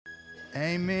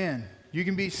Amen. You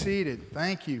can be seated.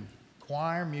 Thank you.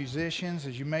 Choir, musicians,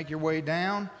 as you make your way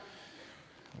down.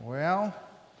 Well,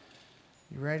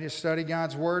 you ready to study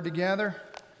God's Word together?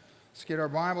 Let's get our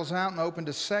Bibles out and open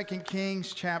to 2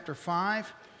 Kings chapter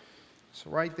 5. So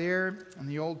right there in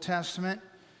the Old Testament,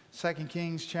 2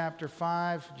 Kings chapter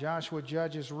 5, Joshua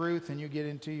judges Ruth, and you get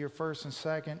into your 1st and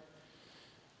 2nd.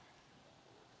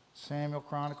 Samuel,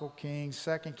 Chronicle, Kings,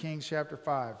 2 Kings chapter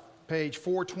 5. Page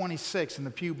 426 in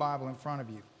the Pew Bible in front of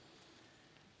you.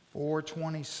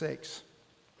 426.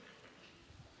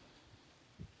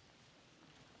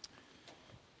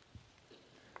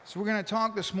 So we're going to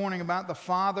talk this morning about the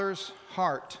Father's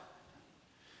heart.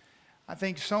 I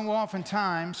think so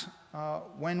oftentimes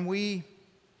when we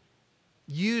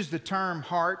use the term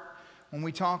heart, when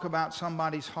we talk about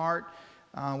somebody's heart,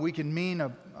 we can mean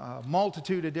a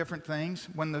multitude of different things.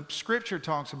 When the Scripture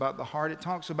talks about the heart, it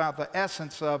talks about the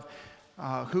essence of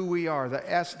who we are,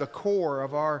 the core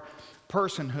of our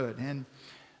personhood. And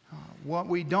what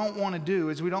we don't want to do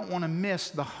is we don't want to miss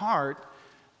the heart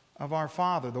of our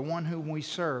Father, the one whom we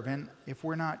serve. And if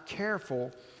we're not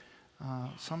careful,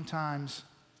 sometimes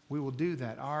we will do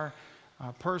that. Our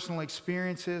personal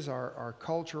experiences, our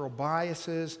cultural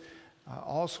biases,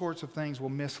 all sorts of things will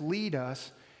mislead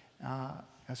us.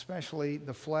 Especially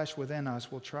the flesh within us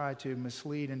will try to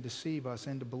mislead and deceive us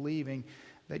into believing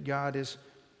that God is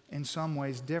in some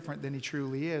ways different than He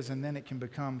truly is, and then it can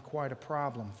become quite a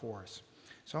problem for us.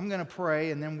 So I'm going to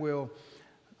pray, and then we'll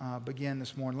begin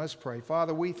this morning. Let's pray.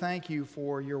 Father, we thank You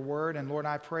for Your Word, and Lord,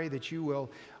 I pray that You will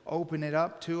open it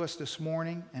up to us this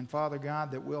morning, and Father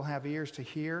God, that we'll have ears to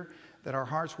hear, that our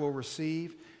hearts will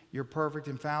receive Your perfect,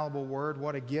 infallible Word.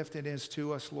 What a gift it is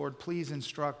to us, Lord. Please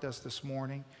instruct us this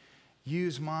morning.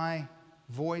 Use my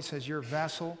voice as Your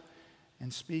vessel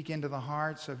and speak into the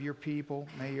hearts of Your people.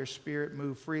 May Your Spirit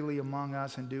move freely among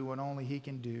us and do what only He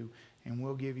can do. And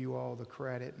we'll give You all the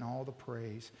credit and all the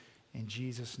praise. In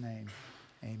Jesus' name,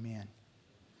 amen.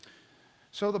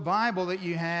 So the Bible that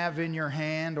you have in your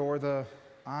hand, or the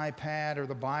iPad or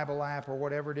the Bible app or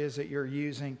whatever it is that you're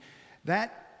using,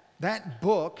 that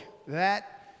book,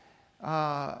 that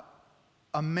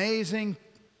amazing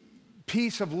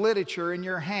piece of literature in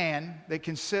your hand that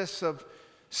consists of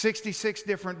 66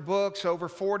 different books, over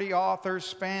 40 authors,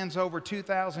 spans over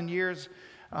 2,000 years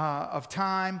of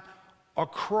time.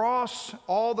 Across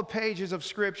all the pages of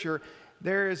Scripture,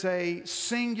 there is a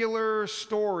singular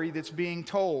story that's being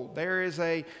told. There is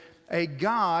a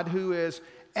God who is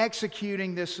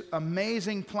executing this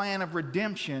amazing plan of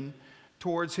redemption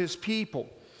towards His people.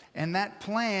 And that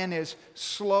plan is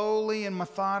slowly and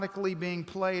methodically being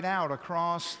played out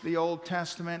across the Old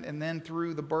Testament and then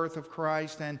through the birth of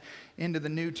Christ and into the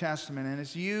New Testament. And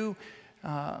as you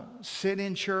sit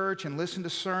in church and listen to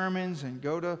sermons and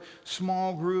go to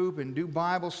small group and do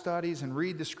Bible studies and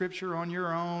read the Scripture on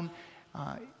your own,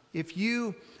 if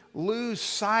you lose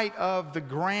sight of the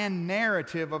grand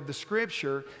narrative of the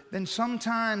Scripture, then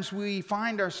sometimes we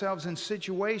find ourselves in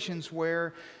situations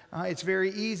where it's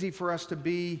very easy for us to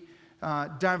be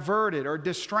diverted or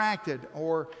distracted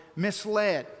or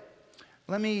misled.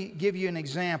 Let me give you an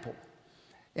example.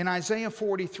 In Isaiah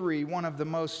 43, one of the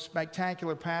most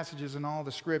spectacular passages in all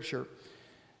the Scripture,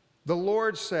 the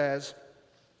Lord says,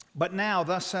 "But now,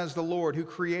 thus says the Lord, who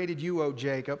created you, O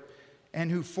Jacob,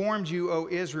 and who formed you, O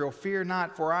Israel, fear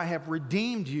not, for I have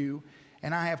redeemed you,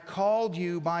 and I have called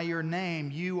you by your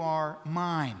name. You are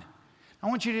mine." I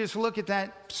want you to just look at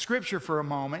that Scripture for a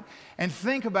moment and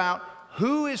think about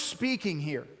who is speaking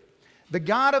here. The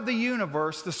God of the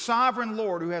universe, the sovereign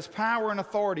Lord who has power and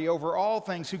authority over all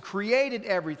things, who created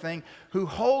everything, who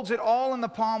holds it all in the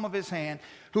palm of His hand,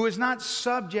 who is not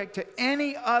subject to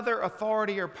any other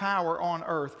authority or power on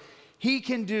earth. He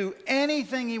can do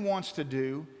anything He wants to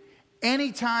do,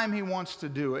 anytime He wants to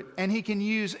do it, and He can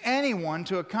use anyone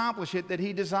to accomplish it that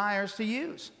He desires to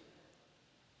use.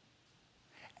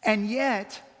 And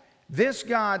yet, this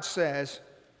God says,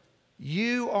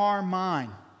 "You are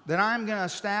mine," that I'm going to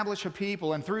establish a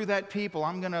people, and through that people,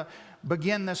 I'm going to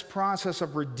begin this process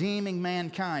of redeeming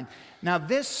mankind. Now,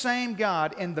 this same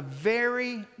God, in the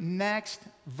very next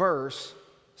verse,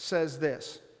 says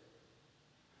this: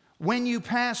 "When you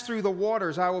pass through the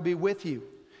waters, I will be with you,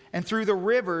 and through the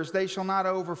rivers, they shall not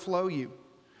overflow you.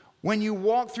 When you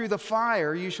walk through the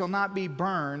fire, you shall not be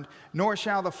burned, nor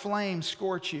shall the flame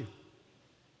scorch you."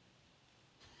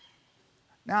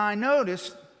 Now, I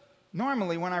notice,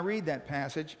 normally when I read that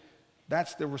passage,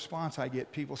 that's the response I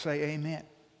get. People say amen,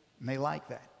 and they like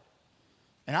that.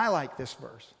 And I like this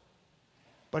verse.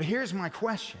 But here's my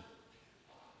question.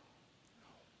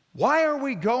 Why are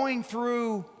we going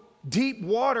through deep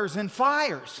waters and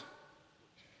fires?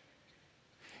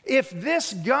 If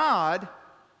this God,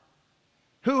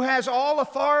 who has all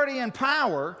authority and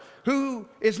power, who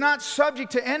is not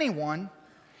subject to anyone,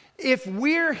 if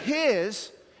we're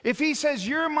His, if He says,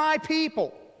 you're my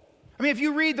people. I mean, if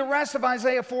you read the rest of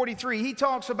Isaiah 43, He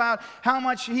talks about how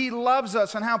much He loves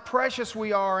us and how precious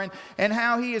we are and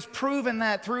how He has proven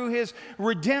that through His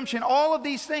redemption, all of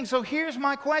these things. So here's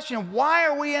my question. Why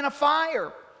are we in a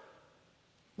fire?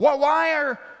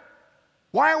 Why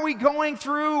are we going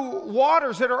through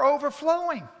waters that are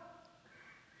overflowing?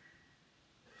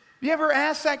 You ever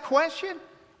asked that question?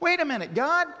 Wait a minute,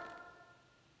 God,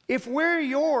 if we're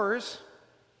yours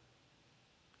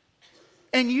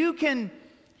and you can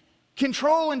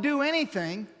control and do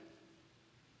anything,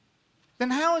 then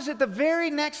how is it the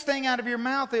very next thing out of your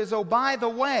mouth is, oh, by the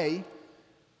way,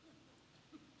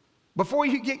 before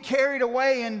you get carried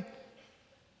away and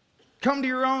come to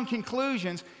your own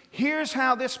conclusions, here's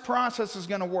how this process is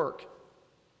going to work.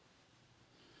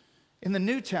 In the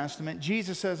New Testament,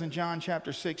 Jesus says in John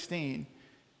chapter 16,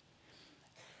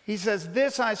 He says,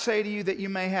 this I say to you that you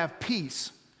may have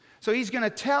peace. So He's going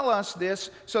to tell us this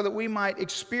so that we might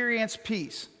experience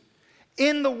peace.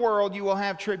 In the world you will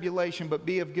have tribulation, but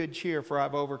be of good cheer, for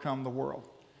I've overcome the world.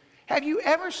 Have you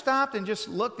ever stopped and just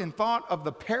looked and thought of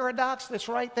the paradox that's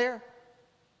right there?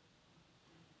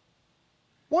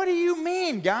 What do you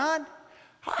mean, God?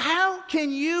 How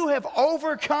can you have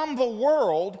overcome the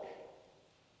world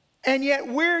and yet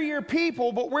we're your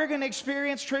people, but we're going to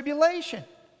experience tribulation?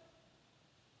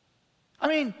 I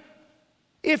mean,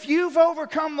 if you've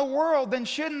overcome the world, then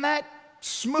shouldn't that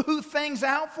smooth things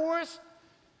out for us?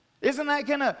 Isn't that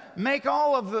going to make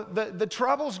all of the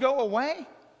troubles go away?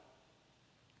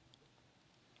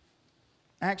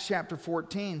 Acts chapter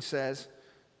 14 says,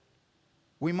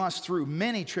 we must through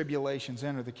many tribulations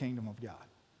enter the kingdom of God.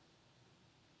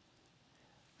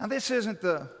 Now, this isn't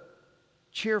the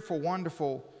cheerful,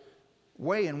 wonderful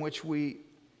way in which we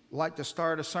like to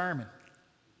start a sermon.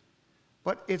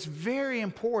 But it's very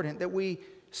important that we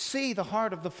see the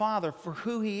heart of the Father for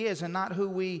who He is and not who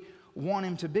we want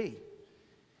Him to be.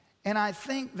 And I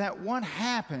think that what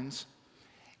happens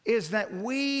is that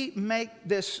we make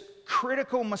this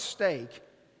critical mistake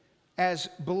as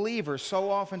believers so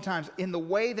oftentimes in the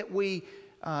way that we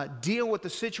deal with the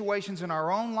situations in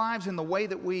our own lives, in the way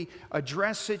that we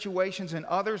address situations in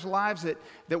others' lives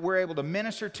that we're able to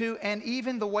minister to, and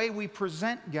even the way we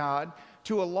present God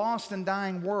to a lost and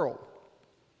dying world.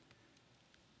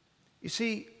 You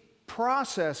see,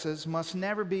 processes must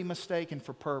never be mistaken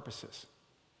for purposes.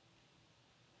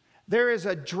 There is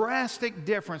a drastic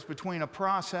difference between a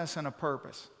process and a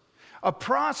purpose. A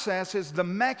process is the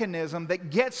mechanism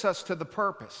that gets us to the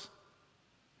purpose.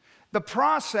 The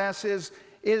process is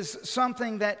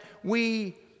something that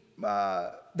we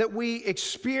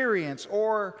experience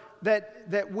or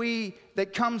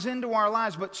that comes into our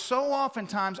lives, but so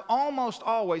oftentimes, almost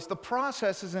always, the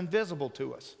process is invisible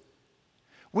to us.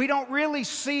 We don't really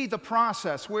see the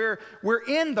process. We're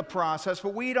in the process,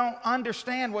 but we don't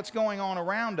understand what's going on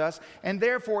around us, and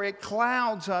therefore it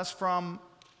clouds us from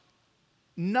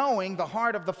knowing the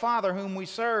heart of the Father whom we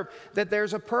serve, that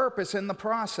there's a purpose in the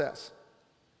process.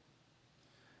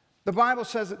 The Bible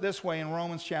says it this way in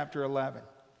Romans chapter 11.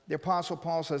 The Apostle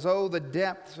Paul says, oh, the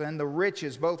depths and the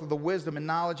riches, both of the wisdom and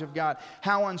knowledge of God.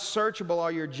 How unsearchable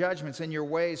are your judgments and your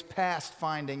ways past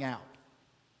finding out.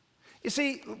 You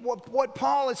see, what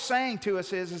Paul is saying to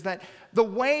us is that the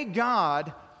way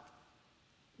God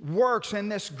works in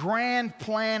this grand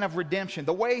plan of redemption,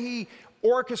 the way He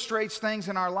orchestrates things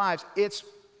in our lives, it's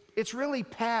really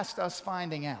past us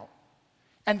finding out.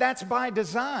 And that's by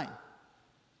design.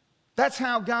 That's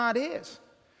how God is.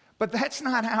 But that's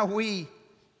not how we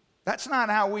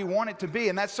want it to be,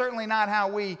 and that's certainly not how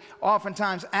we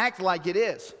oftentimes act like it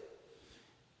is.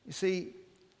 You see,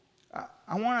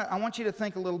 I want you to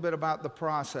think a little bit about the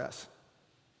process.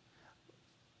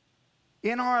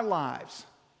 In our lives,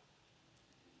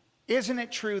 isn't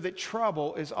it true that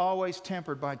trouble is always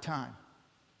tempered by time?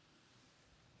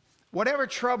 Whatever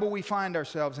trouble we find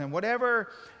ourselves in,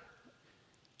 whatever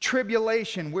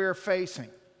tribulation we're facing,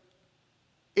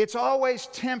 it's always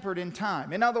tempered in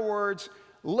time. In other words,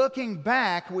 looking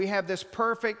back, we have this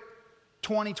perfect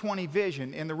 20/20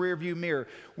 vision in the rearview mirror.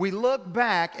 We look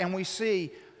back and we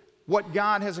see what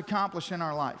God has accomplished in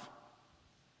our life.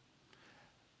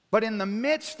 But in the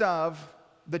midst of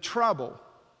the trouble,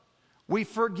 we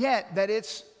forget that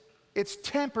it's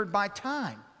tempered by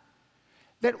time.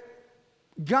 That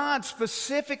God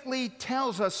specifically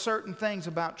tells us certain things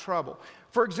about trouble.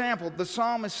 For example, the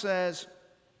psalmist says,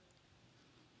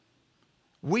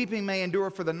 weeping may endure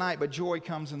for the night, but joy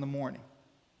comes in the morning.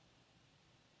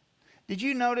 Did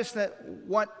you notice that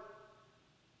what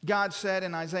God said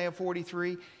in Isaiah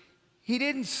 43, He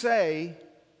didn't say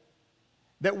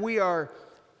that we are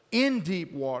in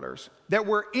deep waters, that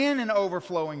we're in an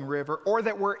overflowing river, or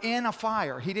that we're in a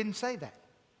fire. He didn't say that.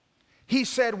 He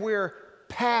said we're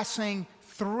passing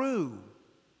through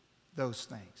those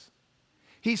things.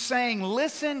 He's saying,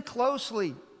 listen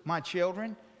closely, my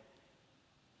children,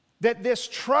 that this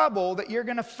trouble that you're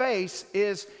going to face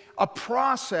is a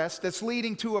process that's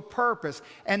leading to a purpose.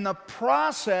 And the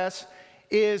process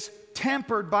is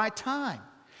tempered by time.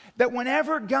 That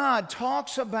whenever God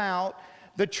talks about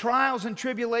the trials and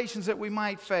tribulations that we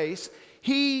might face,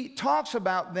 He talks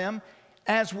about them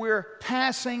as we're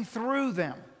passing through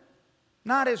them,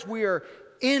 not as we're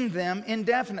in them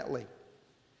indefinitely,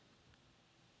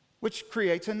 which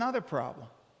creates another problem.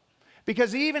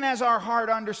 Because even as our heart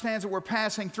understands that we're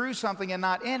passing through something and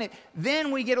not in it,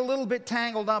 then we get a little bit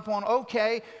tangled up on,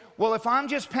 okay, well, if I'm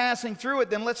just passing through it,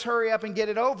 then let's hurry up and get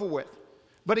it over with.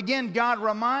 But again, God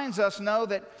reminds us, no,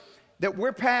 that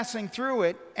we're passing through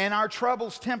it and our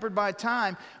trouble's tempered by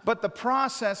time, but the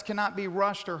process cannot be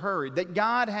rushed or hurried. That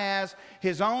God has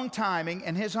His own timing,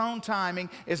 and His own timing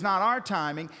is not our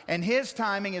timing, and His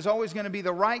timing is always going to be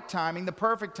the right timing, the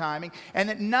perfect timing, and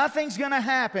that nothing's going to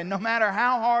happen, no matter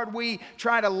how hard we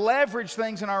try to leverage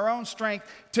things in our own strength,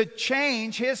 to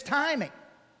change His timing.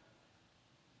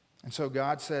 And so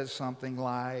God says something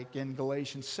like in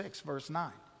Galatians 6, verse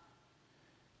 9,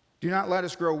 do not let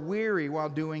us grow weary while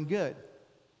doing good,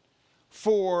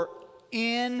 for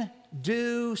in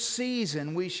due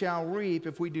season we shall reap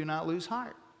if we do not lose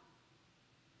heart.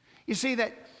 You see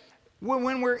that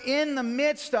when we're in the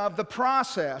midst of the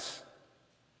process,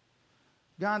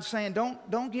 God's saying,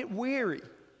 don't get weary.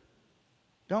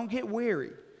 Don't get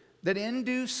weary. That in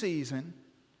due season,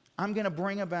 I'm going to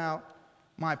bring about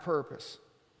my purpose.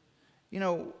 You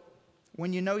know,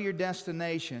 when you know your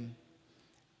destination,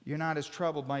 you're not as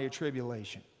troubled by your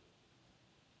tribulation.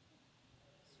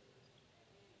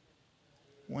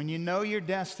 When you know your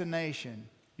destination,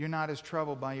 you're not as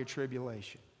troubled by your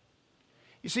tribulation.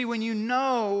 You see, when you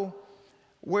know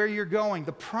where you're going,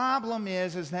 the problem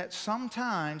is that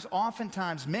sometimes,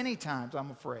 oftentimes, many times, I'm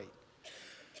afraid,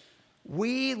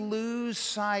 we lose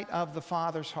sight of the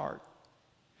Father's heart.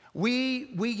 We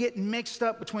get mixed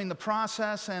up between the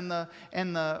process and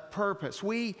the purpose.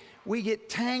 We get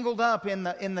tangled up in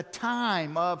the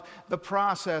time of the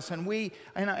process, and we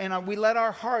let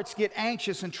our hearts get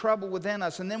anxious and trouble within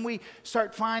us, and then we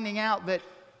start finding out that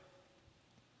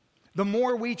the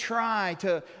more we try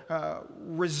to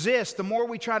resist, the more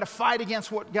we try to fight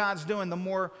against what God's doing, the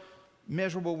more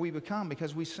miserable we become,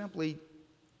 because we simply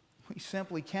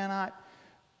cannot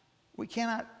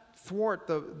thwart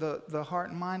the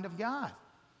heart and mind of God.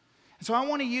 And so I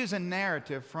want to use a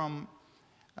narrative from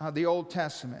the Old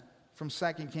Testament, from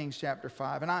 2 Kings chapter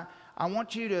 5. And I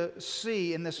want you to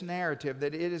see in this narrative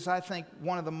that it is, I think,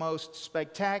 one of the most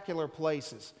spectacular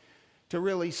places to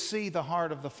really see the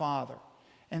heart of the Father.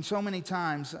 And so many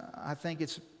times, I think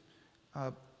it's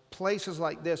places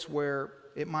like this where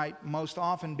it might most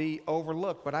often be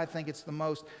overlooked, but I think it's the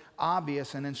most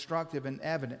obvious and instructive and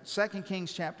evident. 2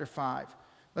 Kings chapter 5.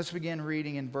 Let's begin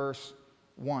reading in verse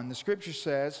 1. The scripture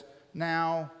says,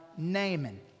 now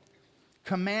Naaman,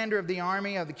 commander of the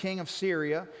army of the king of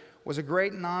Syria, was a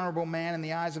great and honorable man in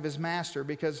the eyes of his master,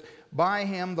 because by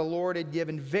him the Lord had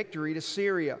given victory to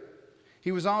Syria.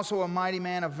 He was also a mighty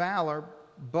man of valor,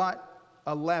 but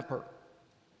a leper.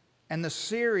 And the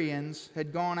Syrians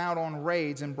had gone out on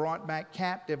raids and brought back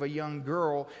captive a young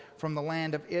girl from the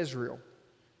land of Israel.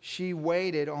 She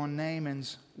waited on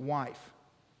Naaman's wife.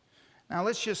 Now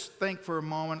let's just think for a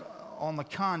moment on the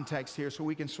context here so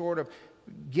we can sort of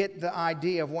get the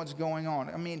idea of what's going on.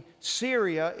 I mean,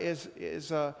 Syria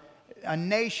is a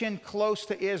nation close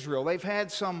to Israel. They've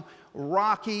had some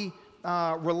rocky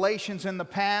relations in the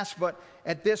past, but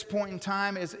at this point in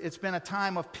time, it's been a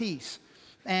time of peace.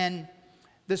 And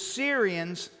the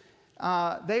Syrians,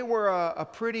 they were a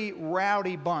pretty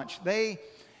rowdy bunch. They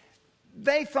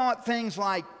thought things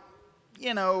like,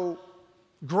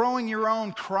 growing your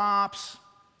own crops,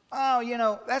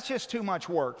 that's just too much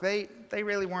work. They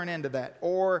really weren't into that.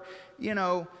 Or,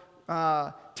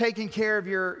 taking care of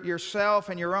yourself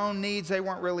and your own needs, they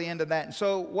weren't really into that. And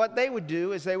so what they would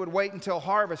do is they would wait until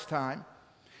harvest time,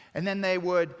 and then they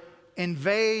would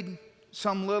invade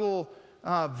some little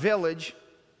village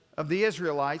of the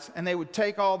Israelites, and they would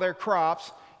take all their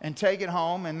crops and take it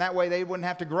home, and that way they wouldn't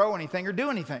have to grow anything or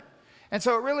do anything. And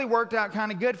so it really worked out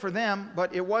kind of good for them,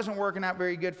 but it wasn't working out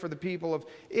very good for the people of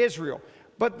Israel.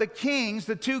 But the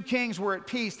two kings were at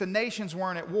peace. The nations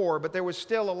weren't at war, but there was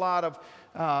still a lot of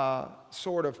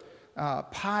sort of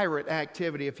pirate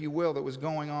activity, if you will, that was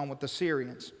going on with the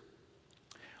Syrians.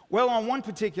 Well, on one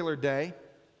particular day,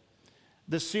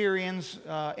 the Syrians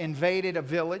invaded a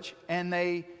village, and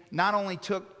they not only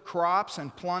took crops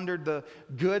and plundered the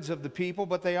goods of the people,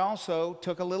 but they also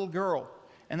took a little girl,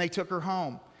 and they took her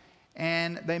home,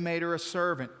 and they made her a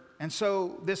servant. And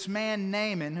so this man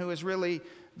Naaman, who is really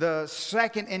the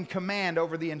second in command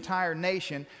over the entire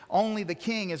nation, only the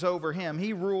king is over him.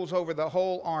 He rules over the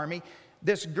whole army.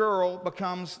 This girl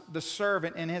becomes the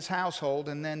servant in his household,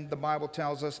 and then the Bible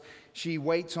tells us she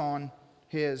waits on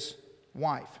his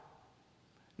wife.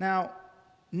 Now,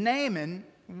 Naaman,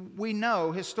 we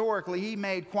know historically he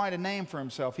made quite a name for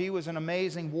himself. He was an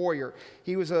amazing warrior.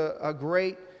 He was a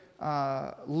great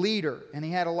leader, and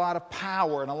he had a lot of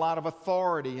power and a lot of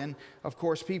authority. And of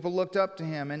course, people looked up to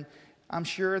him, and I'm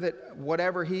sure that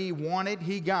whatever he wanted,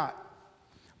 he got.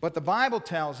 But the Bible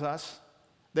tells us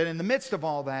that in the midst of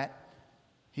all that,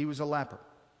 he was a leper.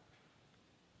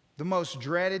 The most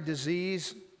dreaded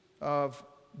disease of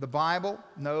the Bible,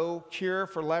 no cure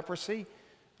for leprosy.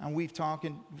 And we've talked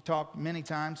many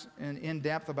times in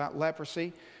depth about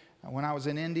leprosy. When I was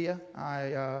in India,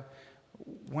 I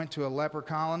went to a leper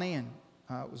colony, and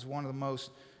it was one of the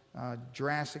most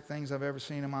drastic things I've ever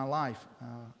seen in my life.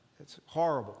 It's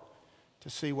horrible to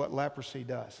see what leprosy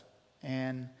does.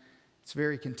 And it's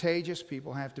very contagious.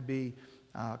 People have to be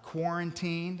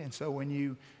quarantined. And so when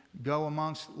you go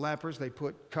amongst lepers, they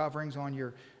put coverings on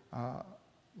your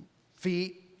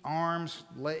feet, arms,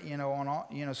 on all,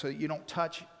 so you don't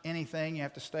touch anything. You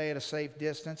have to stay at a safe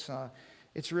distance.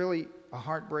 It's really a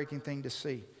heartbreaking thing to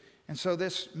see. And so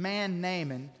this man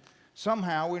Naaman,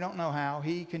 somehow, we don't know how,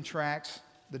 he contracts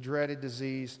the dreaded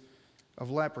disease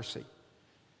of leprosy.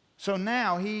 So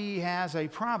now he has a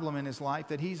problem in his life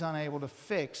that he's unable to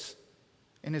fix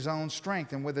in his own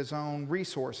strength and with his own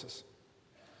resources.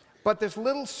 But this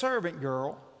little servant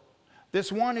girl,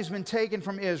 this one who's been taken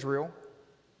from Israel,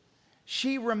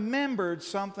 she remembered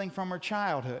something from her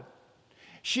childhood.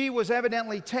 She was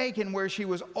evidently taken where she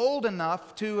was old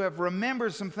enough to have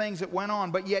remembered some things that went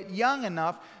on, but yet young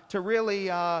enough to really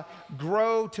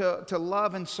grow to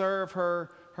love and serve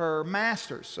her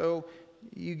masters. So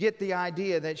you get the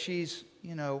idea that she's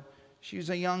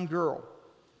a young girl.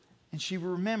 And she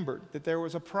remembered that there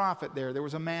was a prophet there. There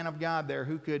was a man of God there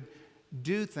who could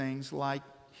do things like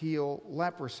heal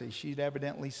leprosy. She'd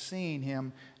evidently seen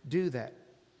him do that.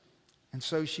 And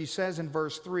so she says in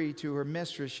verse 3 to her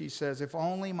mistress, she says, "If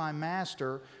only my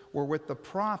master were with the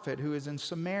prophet who is in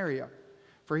Samaria,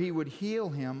 for he would heal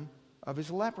him of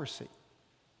his leprosy."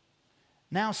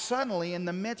 Now suddenly, in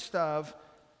the midst of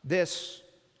this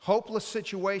hopeless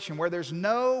situation where there's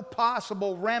no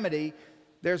possible remedy,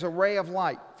 there's a ray of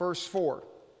light. Verse 4.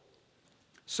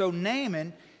 So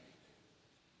Naaman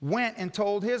went and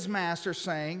told his master,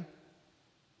 saying,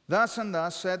 "Thus and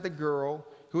thus said the girl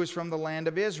who is from the land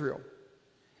of Israel."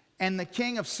 And the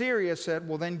king of Syria said,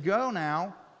 "Well, then go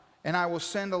now, and I will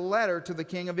send a letter to the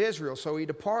king of Israel." So he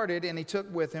departed, and he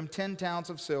took with him 10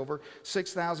 talents of silver,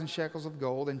 6,000 shekels of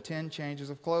gold, and 10 changes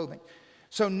of clothing.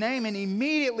 So Naaman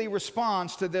immediately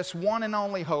responds to this one and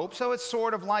only hope. So it's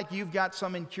sort of like you've got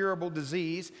some incurable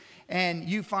disease, and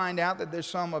you find out that there's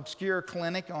some obscure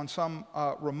clinic on some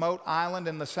remote island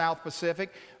in the South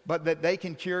Pacific, but that they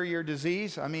can cure your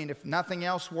disease. I mean, if nothing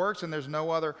else works and there's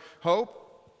no other hope,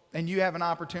 and you have an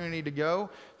opportunity to go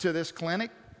to this clinic,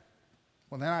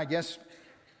 well, then I guess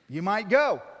you might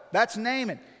go. That's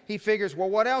Naaman. He figures, well,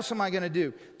 what else am I going to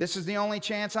do? This is the only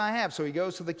chance I have. So he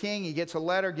goes to the king, he gets a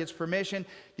letter, gets permission,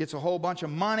 gets a whole bunch of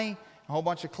money, a whole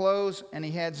bunch of clothes, and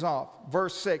he heads off.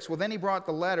 Verse 6, well, then he brought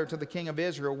the letter to the king of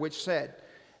Israel, which said,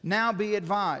 "Now be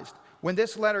advised, when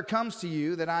this letter comes to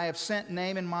you, that I have sent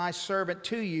Naaman my servant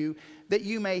to you, that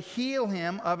you may heal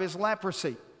him of his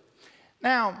leprosy."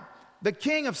 Now, the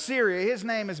king of Syria, his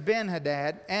name is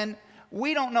Ben-Hadad, and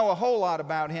we don't know a whole lot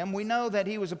about him. We know that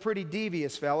he was a pretty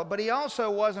devious fellow, but he also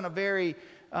wasn't a very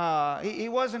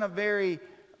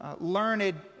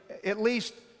learned, at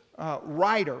least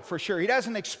writer for sure. He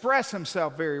doesn't express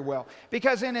himself very well,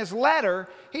 because in his letter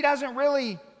he doesn't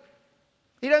really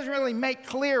make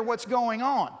clear what's going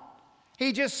on.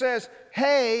 He just says,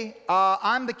 "Hey,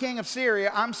 I'm the king of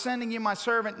Syria. I'm sending you my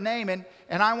servant Naaman,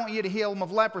 and I want you to heal him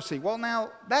of leprosy." Well,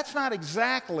 now, that's not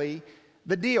exactly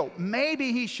the deal.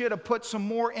 Maybe he should have put some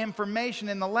more information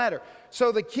in the letter.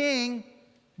 So the king,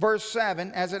 verse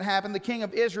 7, as it happened, the king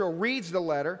of Israel reads the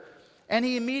letter, and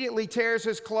he immediately tears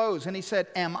his clothes, and he said,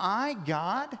 "Am I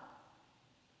God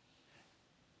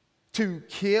to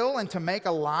kill and to make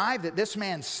alive, that this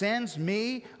man sends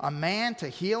me, a man, to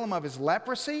heal him of his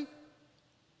leprosy?"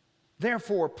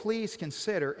 Therefore, please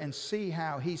consider and see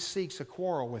how he seeks a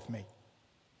quarrel with me.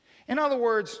 In other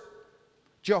words,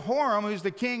 Jehoram, who's the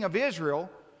king of Israel,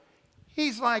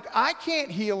 he's like, I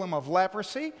can't heal him of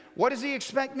leprosy. What does he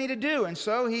expect me to do? And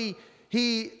so he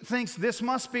thinks this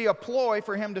must be a ploy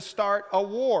for him to start a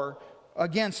war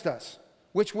against us,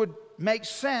 which would make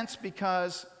sense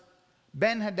because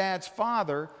Ben-Hadad's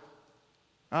father,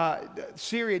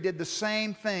 Syria, did the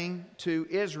same thing to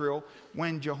Israel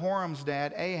when Jehoram's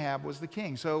dad, Ahab, was the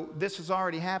king. So this has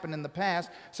already happened in the past.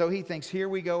 So he thinks, here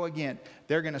we go again.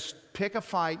 They're going to pick a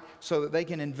fight so that they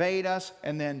can invade us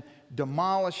and then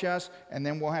demolish us, and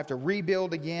then we'll have to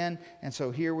rebuild again. And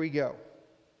so here we go.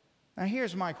 Now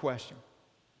here's my question.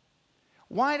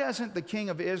 Why doesn't the king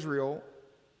of Israel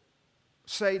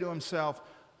say to himself,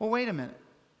 well, wait a minute.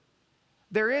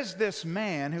 There is this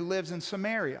man who lives in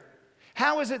Samaria.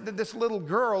 How is it that this little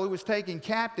girl who was taken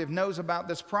captive knows about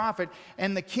this prophet,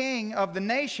 and the king of the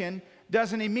nation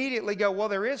doesn't immediately go, well,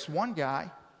 there is one guy.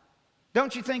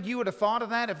 Don't you think you would have thought of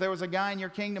that if there was a guy in your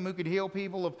kingdom who could heal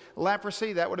people of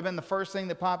leprosy? That would have been the first thing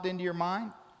that popped into your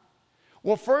mind?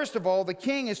 Well, first of all, the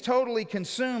king is totally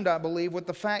consumed, I believe, with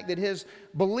the fact that his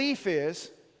belief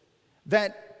is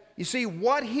that, you see,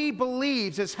 what he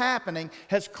believes is happening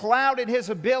has clouded his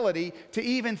ability to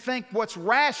even think what's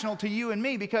rational to you and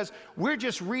me, because we're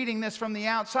just reading this from the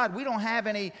outside. We don't have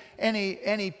any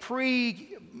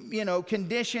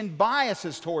conditioned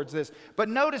biases towards this. But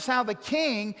notice how the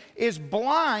king is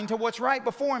blind to what's right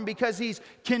before him because he's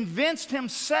convinced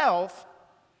himself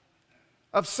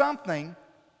of something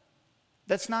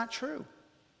that's not true.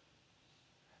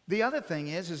 The other thing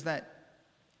is that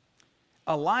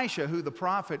Elisha, who the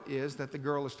prophet is that the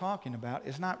girl is talking about,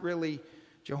 is not really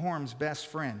Jehoram's best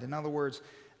friend. In other words,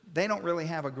 they don't really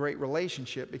have a great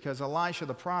relationship because Elisha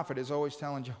the prophet is always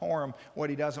telling Jehoram what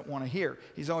he doesn't want to hear.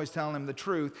 He's always telling him the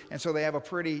truth, and so they have a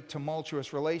pretty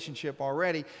tumultuous relationship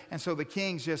already. And so the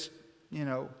king's just,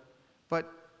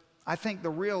 but I think the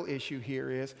real issue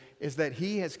here is that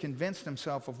he has convinced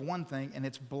himself of one thing, and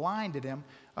it's blinded him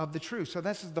of the truth. So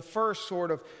this is the first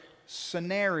sort of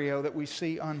scenario that we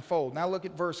see unfold. Now look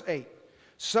at verse 8.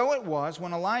 So it was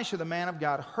when Elisha the man of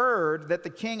God heard that the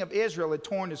king of Israel had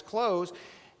torn his clothes,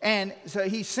 and so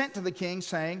he sent to the king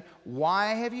saying,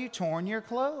 why have you torn your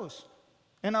clothes?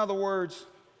 In other words,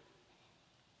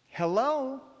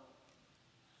 hello?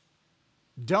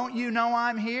 Don't you know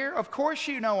I'm here? Of course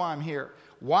you know I'm here.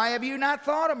 Why have you not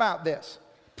thought about this?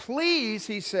 Please,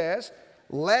 he says,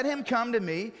 let him come to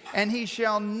me, and he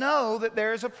shall know that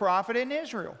there is a prophet in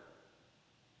Israel.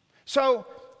 So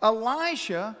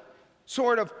Elisha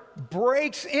sort of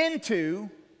breaks into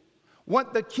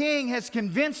what the king has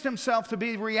convinced himself to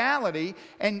be reality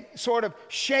and sort of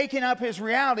shaken up his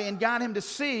reality and got him to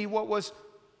see what was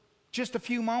just a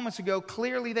few moments ago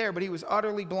clearly there, but he was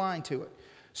utterly blind to it.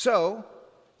 So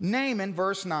Naaman,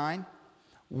 verse 9,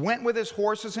 went with his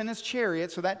horses and his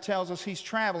chariot, so that tells us he's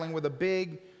traveling with a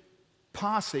big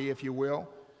posse, if you will.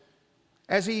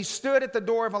 As he stood at the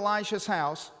door of Elisha's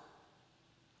house,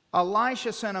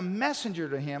 Elisha sent a messenger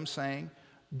to him saying,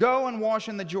 go and wash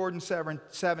in the Jordan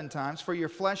seven times, for your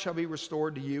flesh shall be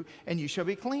restored to you, and you shall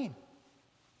be clean.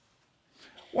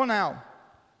 Well, now,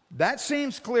 that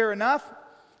seems clear enough.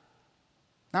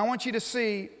 Now, I want you to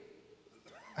see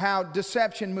how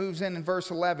deception moves in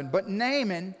verse 11. But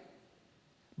Naaman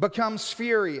becomes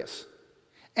furious,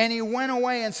 and he went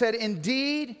away and said,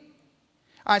 indeed,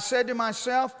 I said to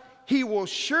myself, he will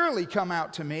surely come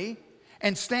out to me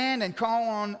and stand and call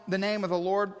on the name of the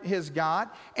Lord his God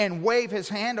and wave his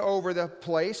hand over the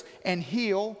place and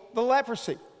heal the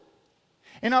leprosy.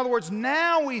 In other words,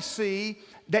 now we see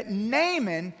that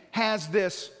Naaman has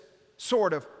this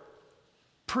sort of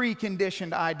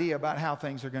preconditioned idea about how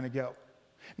things are going to go.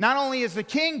 Not only is the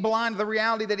king blind to the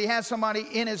reality that he has somebody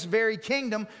in his very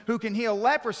kingdom who can heal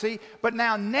leprosy, but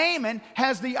now Naaman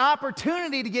has the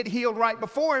opportunity to get healed right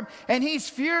before him, and he's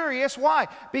furious. Why?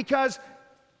 Because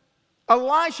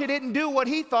Elisha didn't do what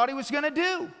he thought he was going to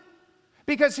do.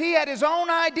 Because he had his own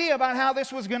idea about how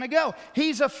this was going to go.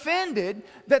 He's offended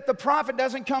that the prophet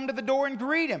doesn't come to the door and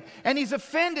greet him. And he's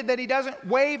offended that he doesn't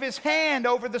wave his hand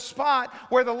over the spot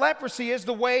where the leprosy is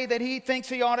the way that he thinks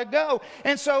he ought to go.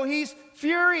 And so he's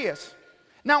furious.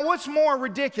 Now, what's more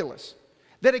ridiculous?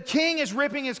 That a king is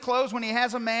ripping his clothes when he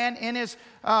has a man in his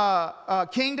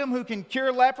kingdom who can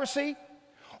cure leprosy?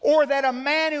 Or that a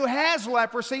man who has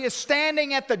leprosy is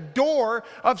standing at the door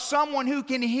of someone who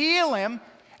can heal him,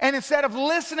 and instead of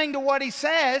listening to what he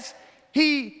says,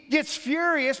 he gets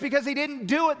furious because he didn't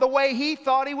do it the way he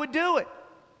thought he would do it.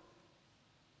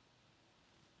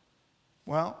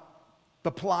 Well,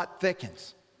 the plot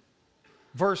thickens.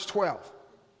 Verse 12.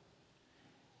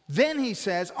 Then he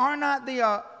says, are not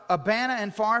the Abana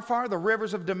and Pharpar, the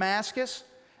rivers of Damascus,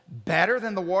 better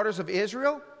than the waters of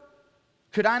Israel?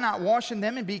 Could I not wash in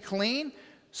them and be clean?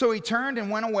 So he turned and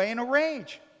went away in a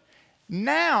rage.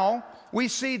 Now we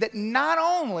see that not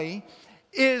only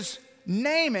is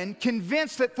Naaman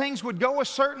convinced that things would go a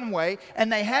certain way,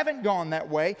 and they haven't gone that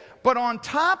way, but on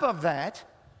top of that,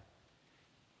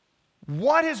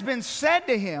 what has been said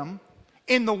to him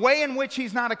in the way in which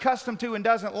he's not accustomed to and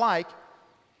doesn't like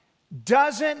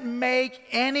doesn't make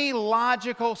any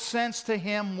logical sense to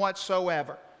him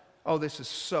whatsoever. Oh, this is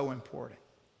so important.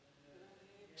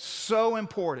 So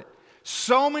important.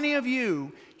 So many of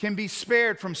you can be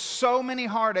spared from so many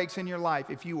heartaches in your life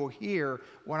if you will hear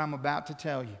what I'm about to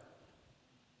tell you.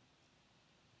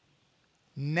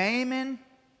 Naaman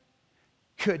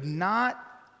could not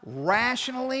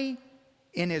rationally,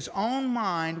 in his own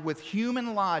mind, with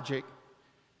human logic,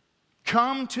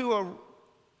 come to a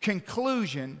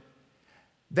conclusion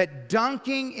that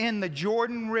dunking in the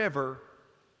Jordan River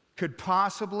could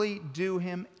possibly do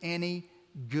him any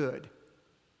good.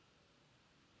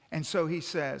 And so he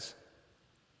says,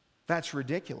 that's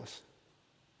ridiculous.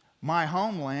 My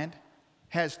homeland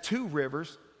has 2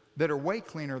 rivers that are way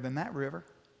cleaner than that river.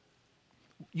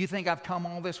 You think I've come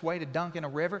all this way to dunk in a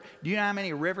river? Do you know how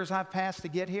many rivers I've passed to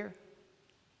get here?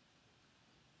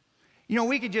 You know,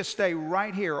 we could just stay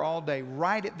right here all day,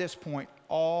 right at this point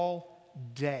all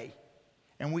day.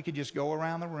 And we could just go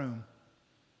around the room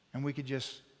and we could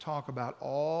just talk about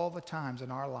all the times in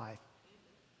our life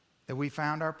that we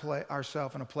found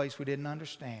ourselves in a place we didn't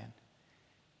understand.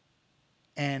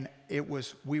 And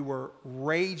we were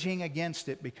raging against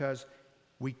it because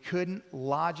we couldn't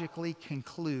logically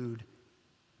conclude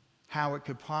how it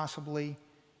could possibly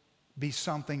be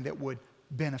something that would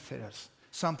benefit us,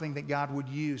 something that God would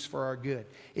use for our good.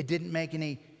 It didn't make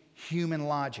any human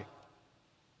logic.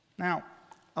 Now,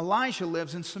 Elijah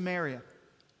lives in Samaria.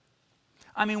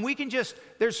 I mean,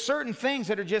 there's certain things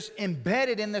that are just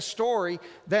embedded in this story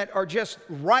that are just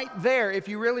right there if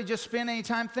you really just spend any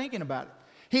time thinking about it.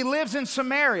 He lives in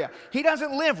Samaria. He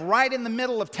doesn't live right in the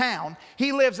middle of town.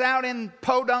 He lives out in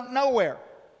podunk nowhere.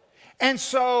 And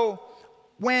so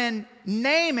when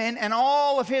Naaman and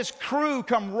all of his crew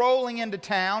come rolling into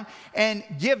town and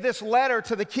give this letter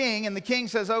to the king, and the king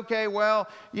says, okay, well,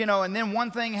 and then one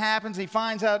thing happens. He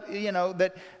finds out,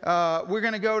 that we're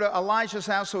going to go to Elijah's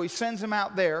house, so he sends him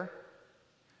out there.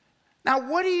 Now,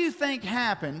 what do you think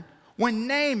happened when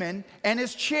Naaman and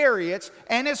his chariots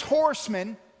and his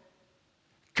horsemen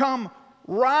come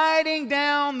riding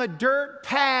down the dirt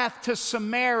path to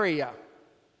Samaria?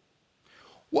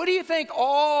 What do you think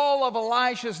all of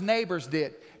Elisha's neighbors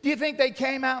did? Do you think they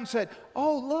came out and said,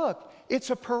 oh, look, it's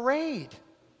a parade.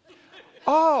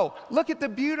 Oh, look at the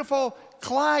beautiful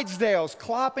Clydesdales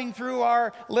clopping through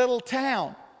our little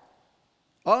town.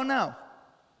 Oh, no.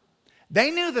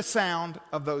 They knew the sound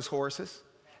of those horses.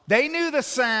 They knew the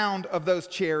sound of those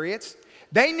chariots.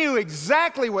 They knew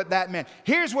exactly what that meant.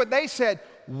 Here's what they said.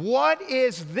 What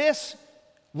is this?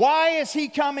 Why is he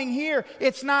coming here?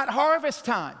 It's not harvest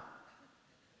time.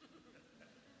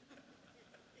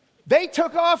 They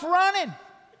took off running.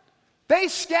 They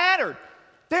scattered.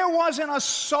 There wasn't a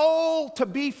soul to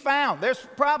be found. There's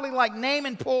probably like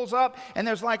Naaman pulls up and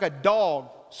there's like a dog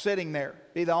sitting there.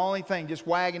 Be the only thing just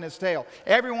wagging his tail.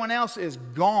 Everyone else is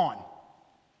gone.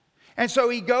 And so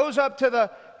he goes up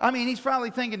to he's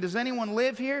probably thinking, does anyone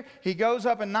live here? He goes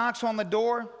up and knocks on the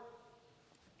door.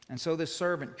 And so this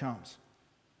servant comes.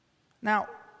 Now,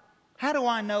 how do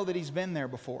I know that he's been there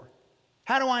before?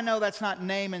 How do I know that's not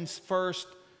Naaman's first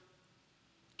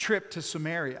trip to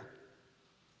Samaria?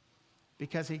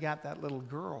 Because he got that little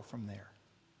girl from there.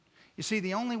 You see,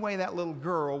 the only way that little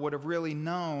girl would have really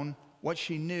known what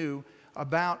she knew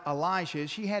about Elisha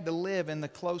is she had to live in the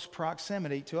close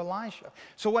proximity to Elisha.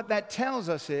 So what that tells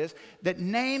us is that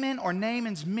Naaman or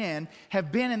Naaman's men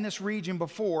have been in this region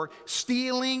before,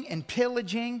 stealing and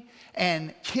pillaging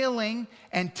and killing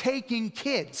and taking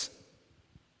kids.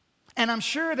 And I'm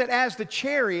sure that as the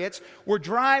chariots were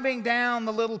driving down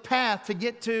the little path to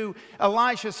get to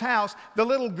Elisha's house, the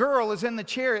little girl is in the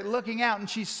chariot looking out and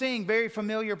she's seeing very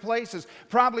familiar places,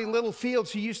 probably little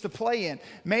fields she used to play in,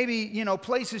 maybe,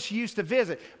 places she used to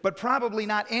visit, but probably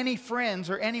not any friends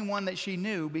or anyone that she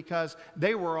knew because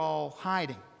they were all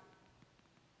hiding.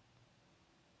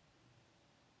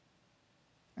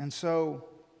 And so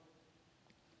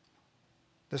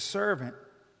the servant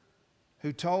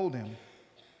who told him,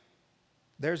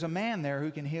 there's a man there who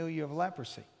can heal you of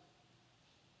leprosy.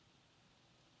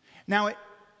 Now,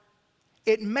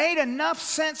 it made enough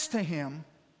sense to him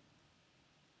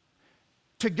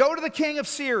to go to the king of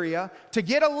Syria, to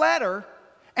get a letter,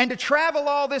 and to travel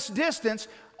all this distance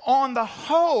on the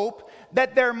hope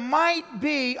that there might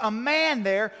be a man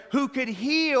there who could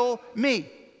heal me.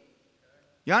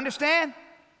 You understand?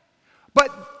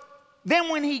 But then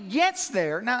when he gets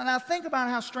there, now think about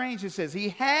how strange this is. He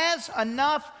has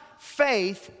enough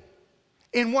faith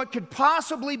in what could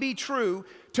possibly be true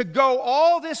to go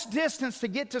all this distance to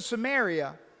get to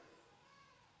Samaria.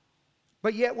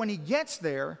 But yet when he gets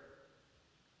there,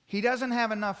 he doesn't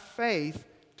have enough faith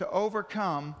to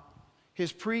overcome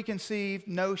his preconceived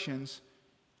notions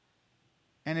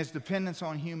and his dependence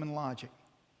on human logic.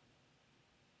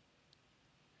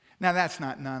 Now that's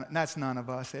none of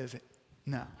us, is it?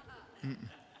 No.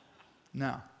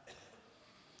 No.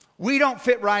 We don't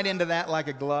fit right into that like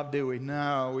a glove, do we?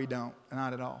 No, we don't.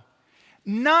 Not at all.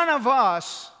 None of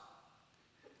us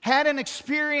had an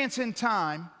experience in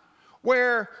time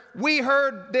where we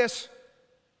heard this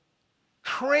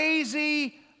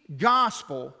crazy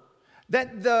gospel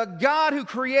that the God who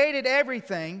created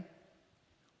everything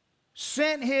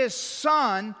sent His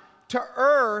Son to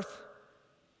earth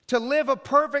to live a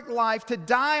perfect life, to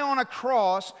die on a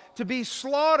cross, to be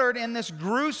slaughtered in this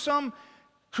gruesome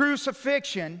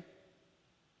crucifixion,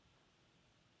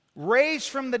 raised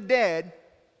from the dead,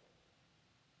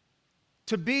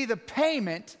 to be the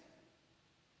payment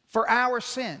for our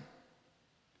sin.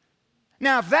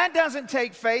 Now, if that doesn't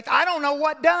take faith, I don't know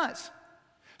what does.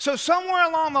 So somewhere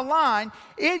along the line,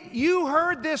 you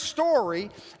heard this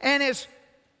story, and as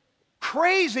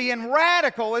crazy and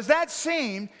radical as that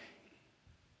seemed,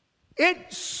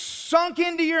 it sunk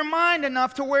into your mind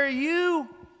enough to where you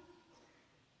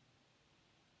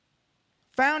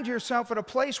found yourself at a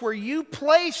place where you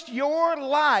placed your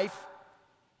life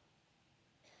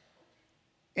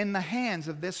in the hands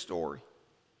of this story.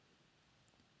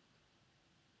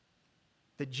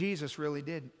 That Jesus really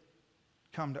did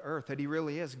come to earth, that He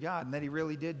really is God, and that He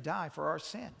really did die for our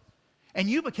sin. And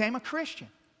you became a Christian,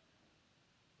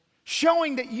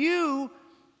 showing that you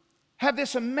have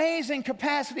this amazing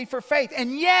capacity for faith.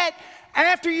 And yet,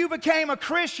 after you became a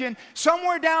Christian,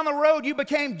 somewhere down the road you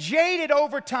became jaded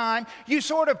over time. You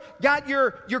sort of got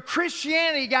your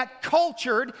Christianity got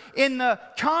cultured in the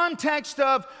context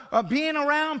of being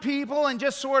around people and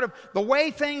just sort of the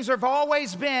way things have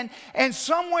always been. And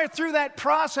somewhere through that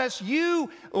process,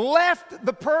 you left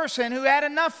the person who had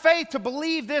enough faith to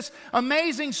believe this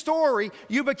amazing story.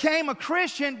 You became a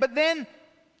Christian, but then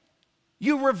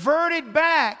you reverted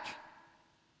back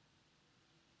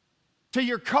to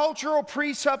your cultural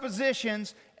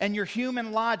presuppositions and your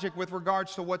human logic with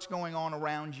regards to what's going on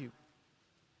around you.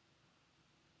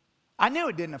 I knew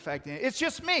it didn't affect you. It's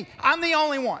just me. I'm the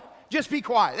only one. Just be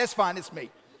quiet. That's fine. It's me.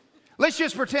 Let's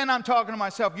just pretend I'm talking to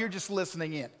myself. You're just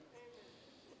listening in.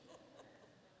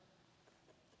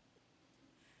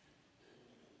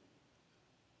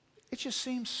 It just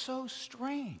seems so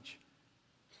strange.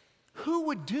 Who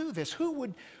would do this? Who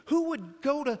would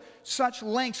go to such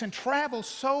lengths and travel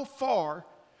so far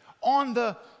on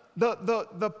the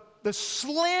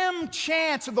slim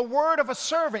chance of the word of a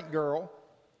servant girl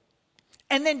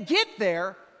and then get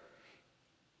there?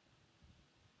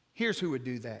 Here's who would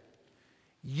do that.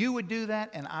 You would do that,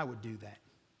 and I would do that.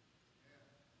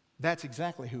 That's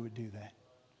exactly who would do that.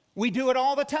 We do it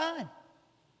all the time.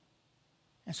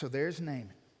 And so there's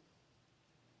Naaman.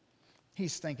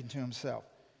 He's thinking to himself,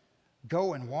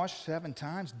 go and wash 7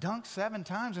 times, dunk 7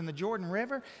 times in the Jordan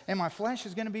River, and my flesh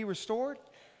is going to be restored?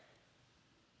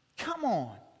 Come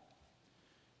on.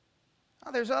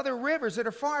 Oh, there's other rivers that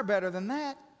are far better than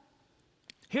that.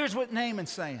 Here's what Naaman's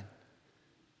saying.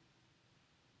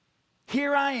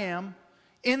 Here I am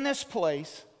in this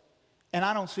place, and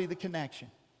I don't see the connection.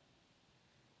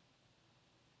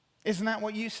 Isn't that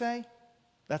what you say?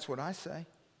 That's what I say.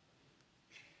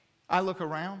 I look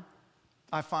around.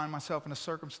 I find myself in a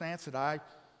circumstance that I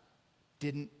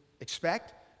didn't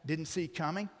expect, didn't see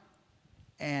coming,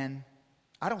 and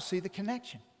I don't see the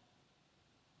connection.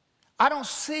 I don't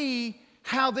see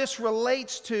how this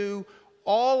relates to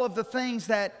all of the things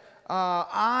that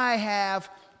I have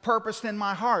purposed in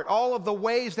my heart, all of the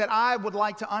ways that I would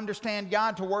like to understand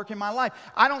God to work in my life.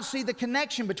 I don't see the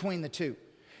connection between the two.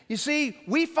 You see,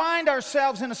 we find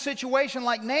ourselves in a situation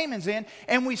like Naaman's in,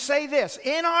 and we say this.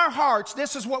 In our hearts,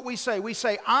 this is what we say. We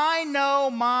say, I know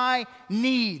my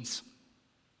needs.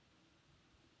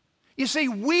 You see,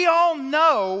 we all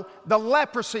know the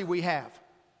leprosy we have.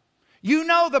 You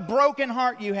know the broken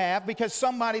heart you have because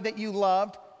somebody that you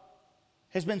loved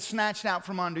has been snatched out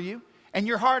from under you, and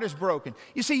your heart is broken.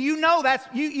 You see, you know that's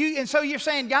you, and so you're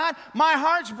saying, God, my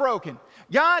heart's broken.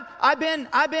 God, I've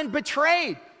been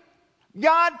betrayed.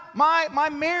 God, my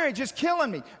marriage is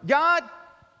killing me. God,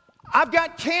 I've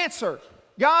got cancer.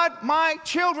 God, my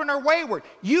children are wayward.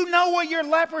 You know what your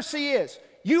leprosy is.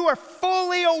 You are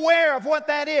fully aware of what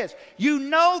that is. You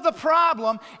know the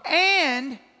problem,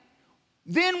 and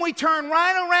then we turn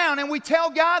right around and we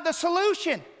tell God the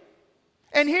solution.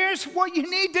 And here's what you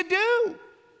need to do.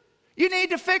 You need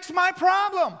to fix my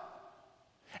problem.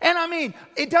 And I mean,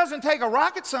 it doesn't take a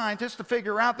rocket scientist to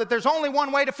figure out that there's only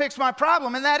one way to fix my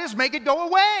problem, and that is make it go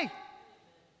away.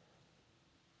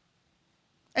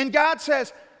 And God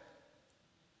says,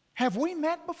 have we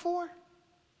met before?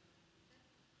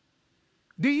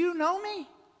 Do you know me?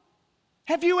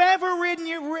 Have you ever read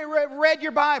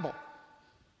your Bible?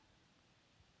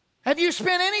 Have you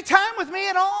spent any time with me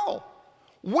at all?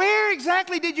 Where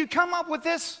exactly did you come up with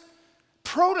this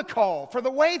protocol for the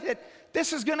way that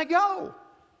this is going to go?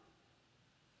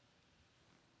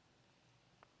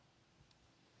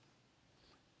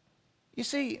 You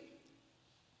see,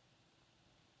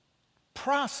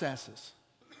 processes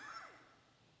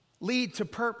lead to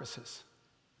purposes.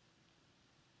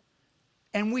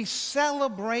 And we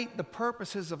celebrate the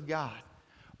purposes of God,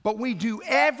 but we do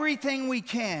everything we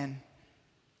can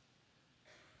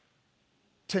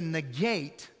to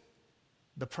negate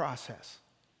the process.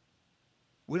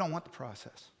 We don't want the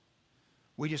process.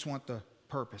 We just want the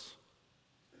purpose.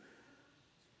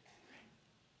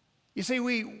 You see,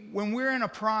 when we're in a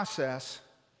process,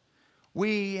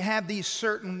 we have these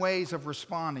certain ways of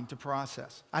responding to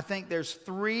process. I think there's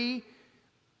 3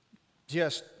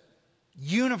 just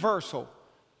universal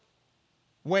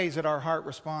ways that our heart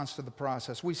responds to the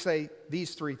process. We say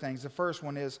these 3 things. The first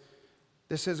one is,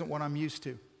 this isn't what I'm used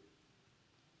to.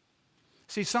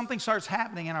 See, something starts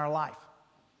happening in our life.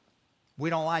 We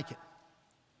don't like it.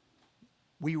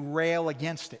 We rail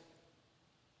against it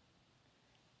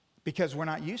because we're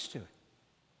not used to it.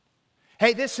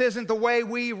 Hey, this isn't the way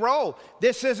we roll.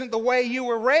 This isn't the way you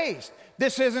were raised.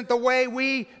 This isn't the way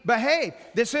we behave.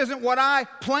 This isn't what I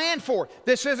planned for.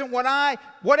 This isn't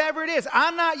whatever it is.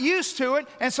 I'm not used to it.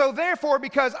 And so therefore,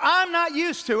 because I'm not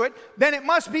used to it, then it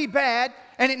must be bad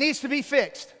and it needs to be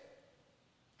fixed.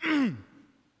 To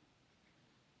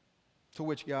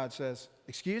which God says,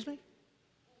 excuse me?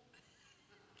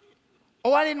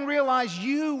 Oh, I didn't realize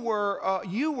you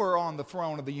were on the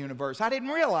throne of the universe. I didn't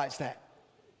realize that.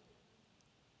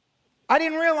 I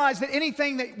didn't realize that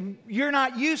anything that you're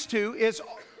not used to is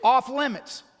off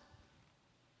limits.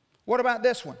 What about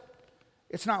this one?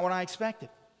 It's not what I expected.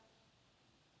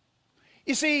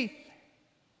 You see,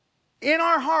 in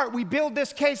our heart, we build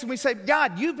this case and we say,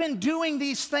 God, you've been doing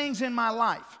these things in my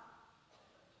life.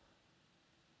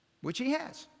 Which He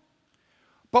has.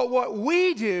 But what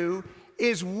we do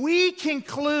is we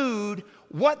conclude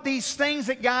what these things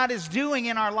that God is doing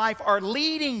in our life are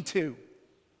leading to.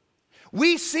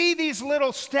 We see these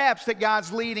little steps that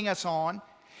God's leading us on,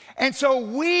 and so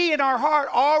we in our heart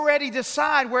already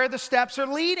decide where the steps are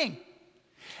leading.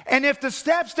 And if the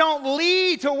steps don't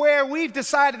lead to where we've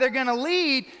decided they're going to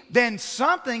lead, then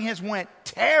something has went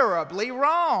terribly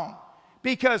wrong,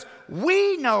 because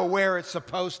we know where it's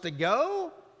supposed to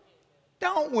go,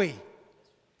 don't we?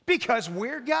 Because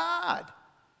we're God.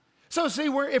 So see,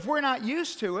 if we're not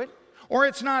used to it, or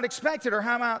it's not expected, or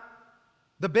how about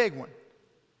the big one?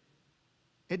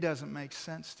 It doesn't make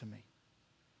sense to me.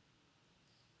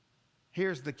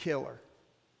 Here's the killer.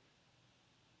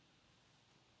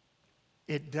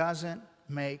 It doesn't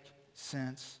make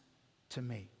sense to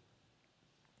me.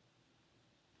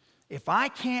 If I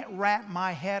can't wrap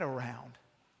my head around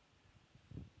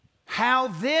how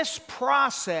this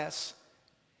process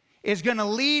is going to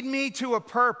lead me to a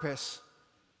purpose,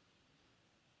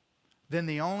 then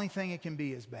the only thing it can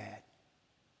be is bad.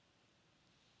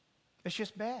 It's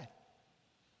just bad.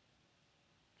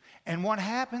 And what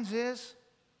happens is,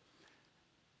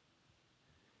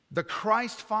 the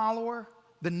Christ follower,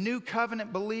 the new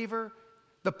covenant believer,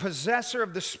 the possessor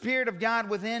of the Spirit of God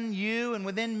within you and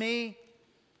within me,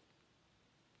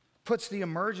 puts the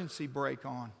emergency brake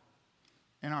on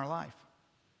in our life.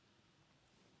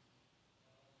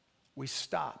 We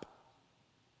stop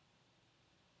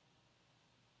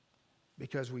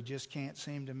because we just can't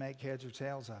seem to make heads or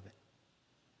tails of it.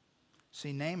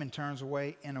 See, Naaman turns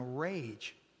away in a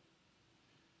rage.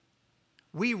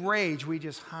 We rage, we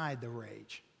just hide the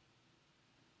rage.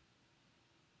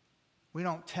 We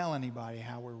don't tell anybody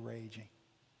how we're raging,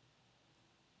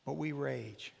 but we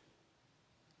rage.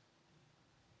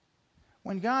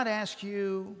 When God asks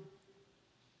you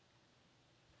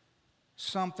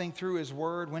something through His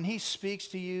Word, when He speaks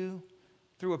to you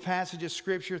through a passage of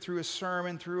Scripture, through a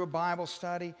sermon, through a Bible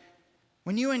study,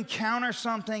 when you encounter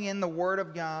something in the Word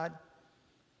of God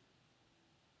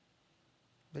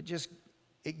that just,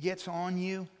 it gets on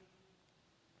you,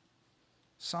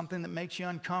 something that makes you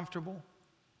uncomfortable.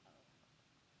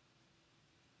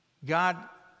 God,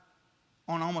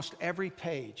 on almost every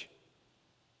page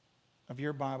of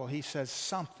your Bible, He says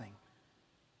something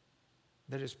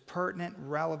that is pertinent,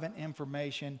 relevant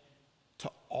information to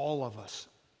all of us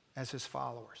as His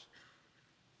followers.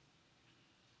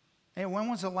 Hey, when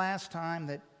was the last time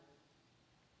that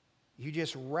you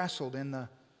just wrestled in the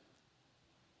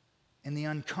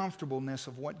uncomfortableness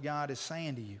of what God is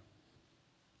saying to you?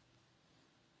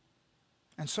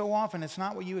 And so often it's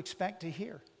not what you expect to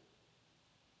hear.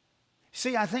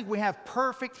 See, I think we have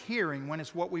perfect hearing when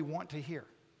it's what we want to hear.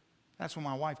 That's what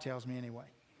my wife tells me anyway.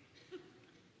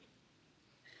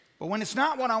 But when it's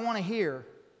not what I want to hear,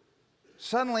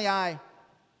 suddenly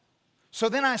so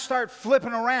then I start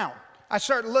flipping around. I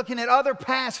start looking at other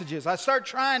passages. I start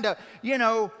trying to,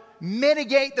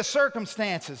 mitigate the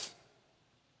circumstances,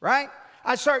 right?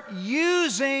 I start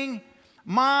using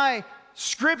my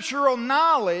scriptural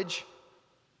knowledge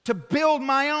to build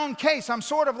my own case. I'm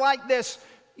sort of like this,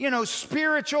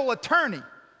 spiritual attorney.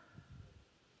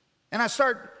 And I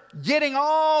start getting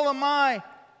all of my,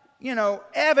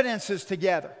 evidences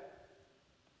together.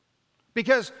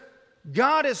 Because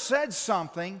God has said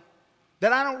something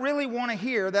that I don't really want to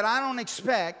hear, that I don't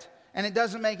expect, and it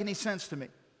doesn't make any sense to me.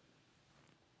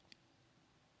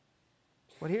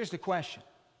 But here's the question.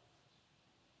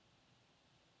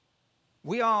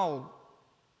 We all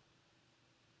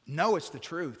know it's the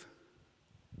truth.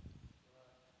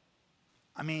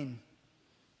 I mean,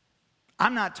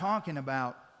 I'm not talking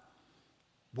about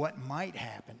what might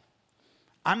happen.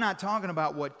 I'm not talking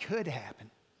about what could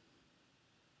happen.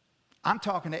 I'm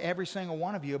talking to every single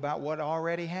one of you about what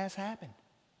already has happened.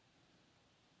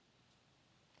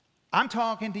 I'm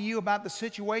talking to you about the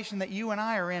situation that you and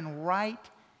I are in right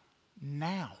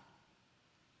now.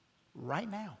 Right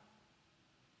now.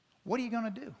 What are you going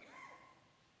to do?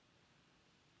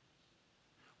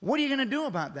 What are you going to do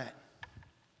about that?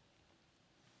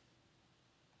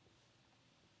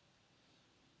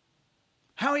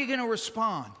 How are you going to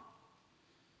respond?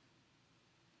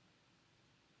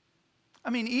 I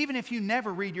mean, even if you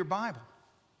never read your Bible,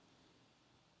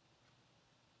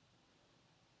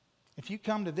 if you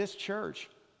come to this church,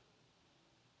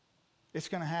 it's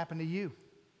going to happen to you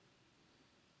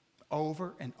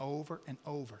over and over and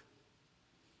over.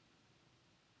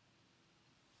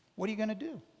 What are you going to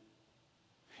do?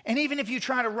 And even if you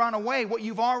try to run away, what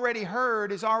you've already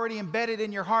heard is already embedded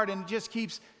in your heart, and it just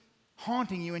keeps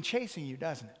haunting you and chasing you,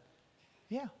 doesn't it?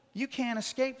 Yeah, you can't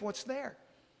escape what's there.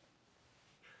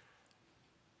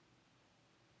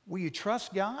 Will you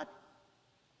trust God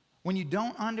when you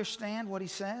don't understand what He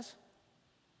says?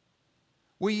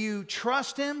 Will you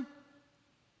trust Him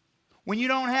when you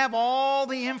don't have all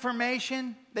the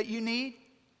information that you need?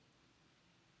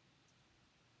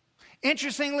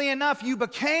 Interestingly enough, you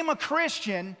became a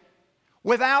Christian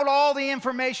without all the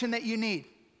information that you need.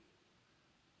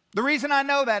 The reason I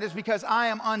know that is because I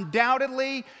am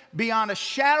undoubtedly, beyond a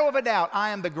shadow of a doubt, I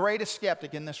am the greatest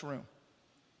skeptic in this room.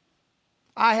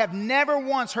 I have never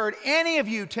once heard any of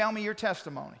you tell me your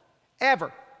testimony,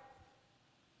 ever,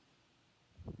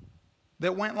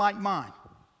 that went like mine.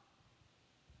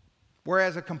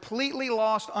 Whereas a completely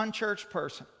lost, unchurched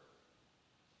person,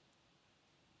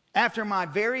 after my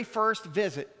very first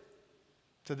visit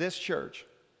to this church,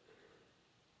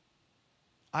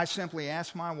 I simply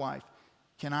asked my wife,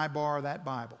 "Can I borrow that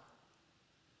Bible?"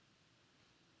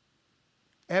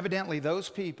 Evidently, those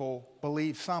people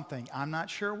believe something. I'm not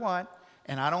sure what,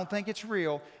 and I don't think it's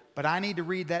real, but I need to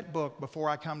read that book before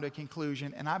I come to a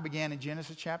conclusion. And I began in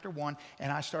Genesis chapter 1, and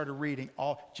I started reading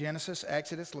all Genesis,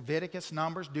 Exodus, Leviticus,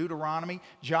 Numbers, Deuteronomy,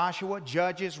 Joshua,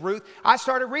 Judges, Ruth. I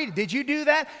started reading. Did you do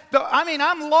that?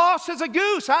 I'm lost as a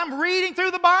goose. I'm reading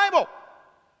through the Bible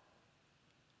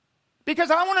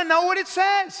because I want to know what it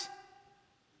says.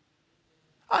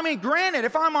 Granted,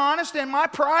 if I'm honest, in my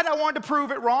pride, I wanted to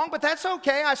prove it wrong, but that's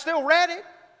okay. I still read it.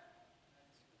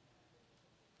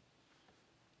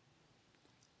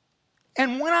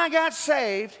 And when I got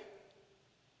saved,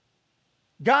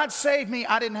 God saved me.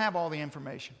 I didn't have all the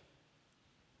information.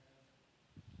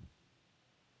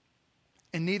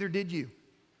 And neither did you.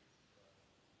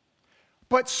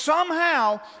 But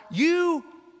somehow you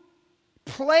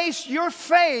placed your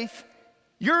faith,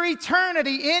 your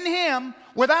eternity in Him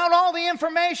without all the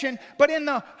information, but in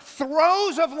the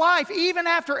throes of life, even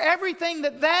after everything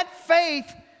that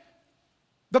faith,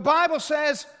 the Bible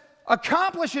says,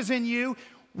 accomplishes in you,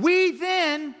 we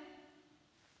then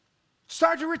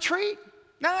start to retreat.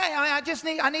 No,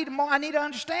 I need more. I need to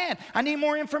understand. I need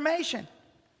more information.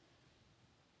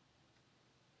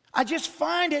 I just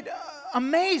find it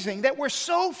amazing that we're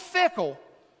so fickle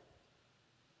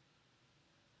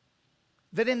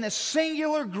that in the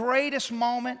singular greatest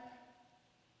moment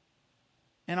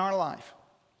in our life,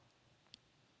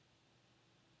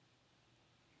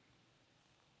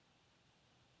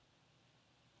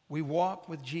 we walk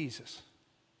with Jesus,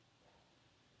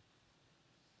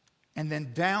 and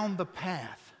then down the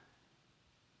path,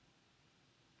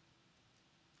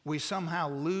 we somehow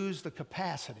lose the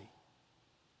capacity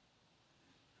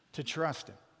to trust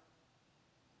Him.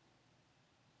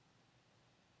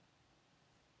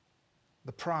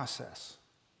 The process.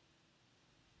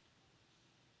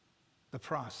 The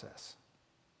process.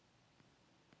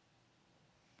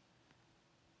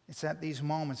 It's at these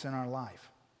moments in our life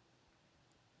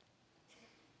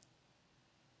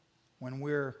when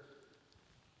we're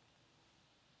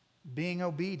being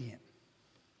obedient.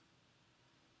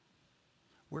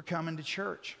 We're coming to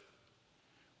church.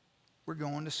 We're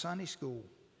going to Sunday school.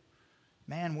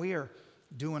 Man, we are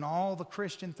doing all the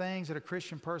Christian things that a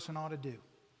Christian person ought to do.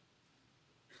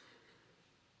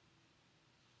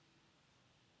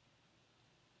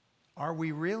 Are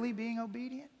we really being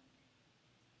obedient?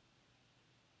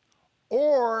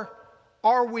 Or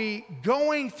are we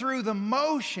going through the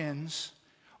motions?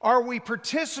 Are we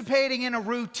participating in a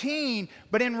routine,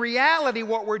 but in reality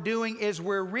what we're doing is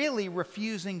we're really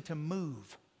refusing to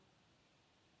move?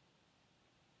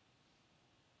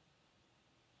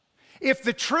 If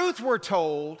the truth were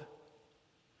told,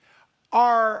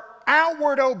 our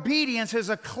outward obedience is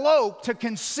a cloak to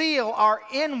conceal our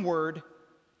inward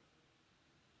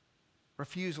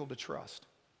refusal to trust.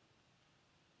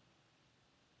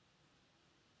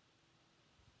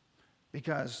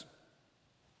 Because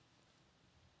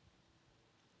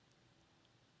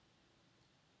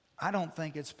I don't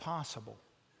think it's possible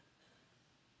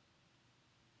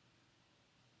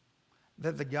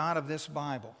that the God of this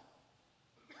Bible,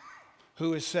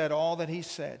 who has said all that He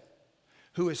said,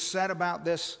 who has said about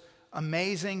this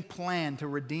amazing plan to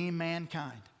redeem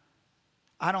mankind,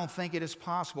 I don't think it is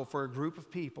possible for a group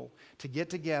of people to get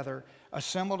together,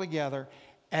 assemble together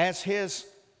as His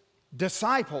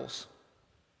disciples,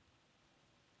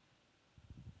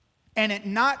 and it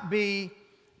not be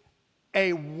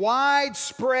a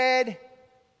widespread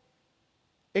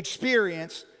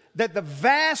experience that the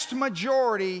vast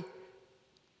majority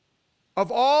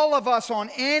of all of us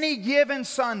on any given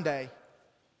Sunday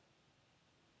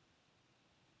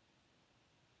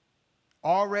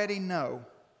already know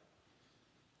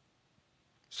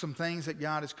some things that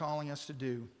God is calling us to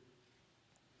do,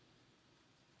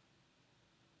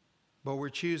 but we're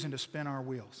choosing to spin our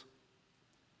wheels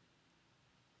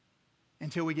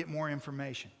until we get more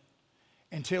information,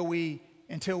 until we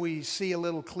see a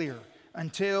little clearer,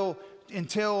 until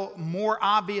more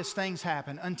obvious things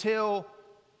happen, until,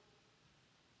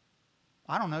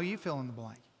 I don't know, you fill in the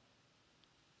blank.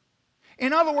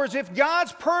 In other words, if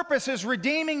God's purpose is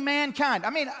redeeming mankind,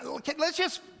 I mean, let's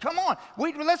just, come on,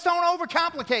 let's don't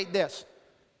overcomplicate this.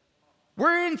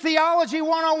 We're in Theology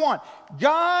 101.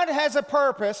 God has a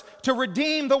purpose to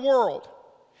redeem the world.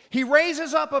 He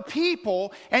raises up a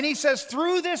people, and He says,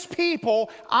 through this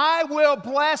people, I will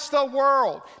bless the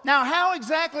world. Now, how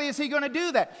exactly is He going to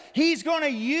do that? He's going to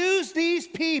use these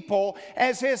people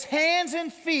as His hands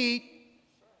and feet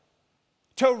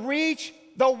to reach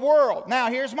the world. Now,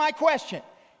 here's my question.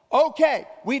 Okay,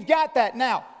 we've got that.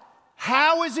 Now,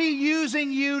 how is He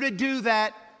using you to do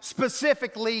that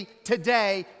specifically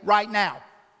today, right now?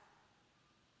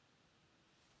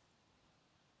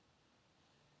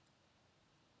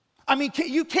 I mean,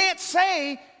 you can't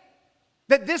say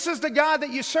that this is the God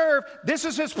that you serve, this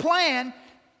is His plan,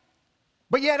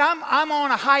 but yet I'm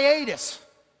on a hiatus.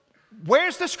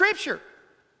 Where's the Scripture?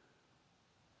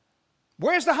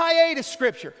 Where's the hiatus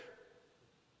Scripture?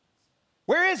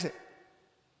 Where is it?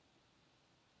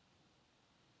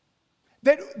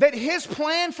 That His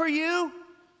plan for you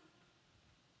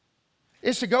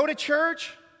is to go to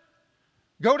church,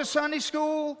 go to Sunday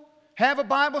school, have a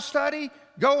Bible study,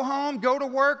 go home, go to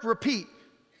work, repeat.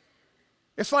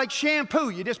 It's like shampoo.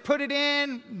 You just put it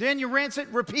in, then you rinse it,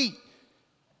 repeat.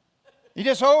 You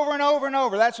just over and over and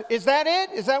over. Is that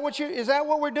it? Is that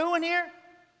what we're doing here?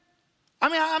 I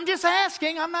mean, I'm just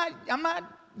asking. I'm not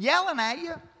yelling at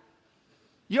you.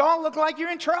 You all look like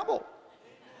you're in trouble.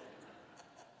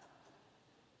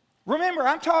 Remember,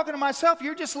 I'm talking to myself.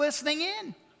 You're just listening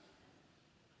in.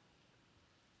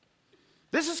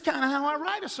 This is kind of how I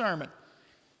write a sermon.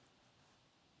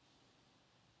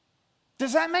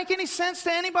 Does that make any sense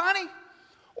to anybody?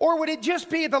 Or would it just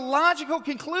be the logical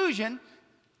conclusion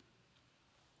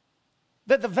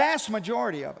that the vast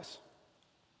majority of us,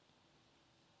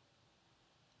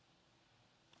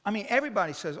 I mean,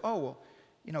 everybody says, oh, well,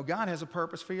 you know, God has a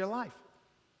purpose for your life.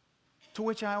 To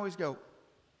which I always go,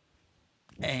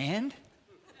 And?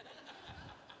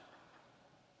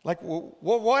 Like, well,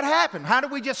 what happened? How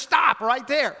did we just stop right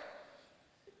there?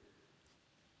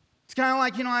 It's kind of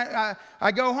like,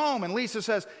 I go home and Lisa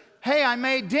says, hey, I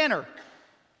made dinner.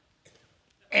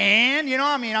 And,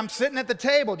 I'm sitting at the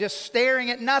table just staring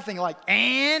at nothing like,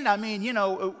 right?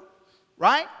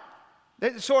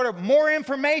 That sort of more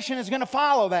information is going to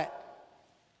follow that.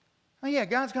 Oh yeah,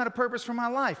 God's got a purpose for my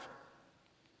life.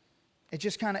 It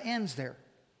just kind of ends there.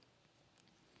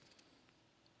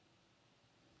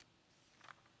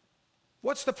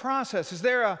 What's the process? Is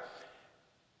there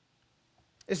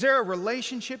a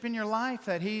relationship in your life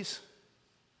that He's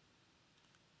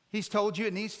told you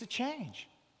it needs to change?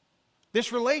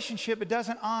 This relationship, it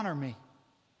doesn't honor me.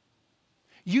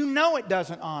 You know it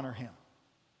doesn't honor Him.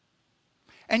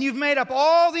 And you've made up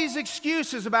all these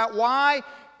excuses about why,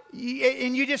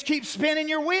 and you just keep spinning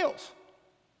your wheels.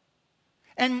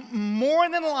 And more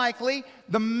than likely,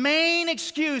 the main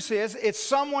excuse is it's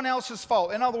someone else's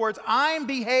fault. In other words, I'm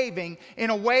behaving in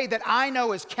a way that I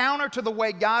know is counter to the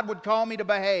way God would call me to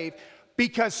behave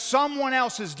because someone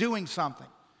else is doing something.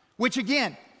 Which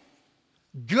again,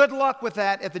 good luck with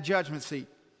that at the judgment seat.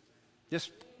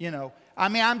 Just,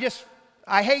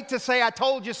 I hate to say I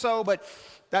told you so, but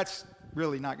that's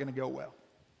really not going to go well.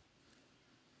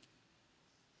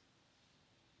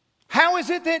 How is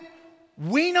it that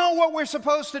we know what we're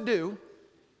supposed to do,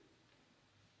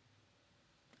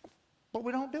 but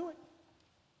we don't do it?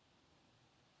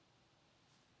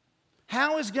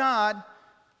 How has God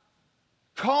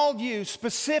called you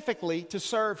specifically to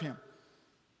serve Him?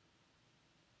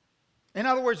 In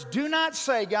other words, do not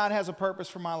say God has a purpose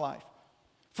for my life.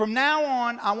 From now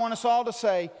on, I want us all to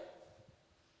say,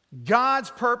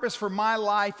 God's purpose for my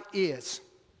life is.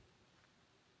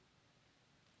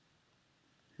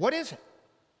 What is it?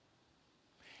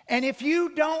 And if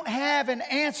you don't have an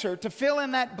answer to fill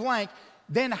in that blank,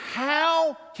 then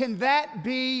how can that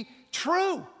be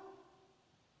true?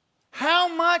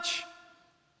 How much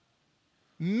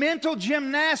mental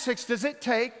gymnastics does it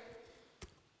take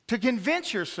to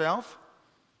convince yourself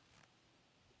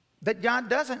that God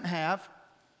doesn't have,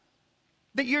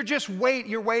 that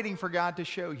you're waiting for God to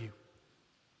show you?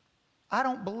 I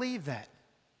don't believe that.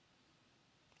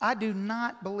 I do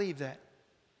not believe that.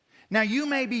 Now, you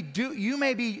may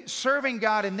be serving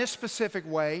God in this specific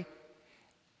way,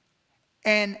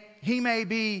 and He may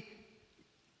be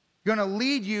going to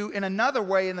lead you in another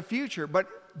way in the future, but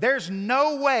there's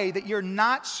no way that you're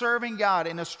not serving God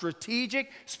in a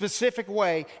strategic, specific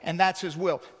way, and that's His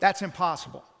will. That's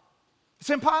impossible. It's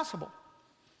impossible.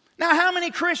 Now, how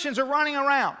many Christians are running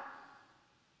around?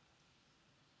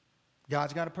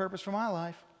 God's got a purpose for my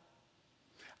life.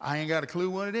 I ain't got a clue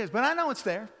what it is, but I know it's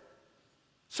there.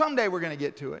 Someday we're going to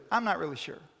get to it. I'm not really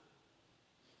sure.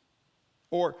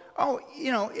 Or,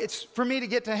 it's for me to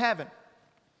get to heaven.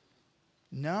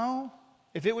 No.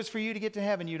 If it was for you to get to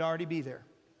heaven, you'd already be there.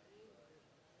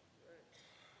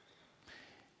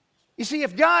 You see,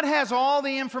 if God has all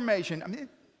the information,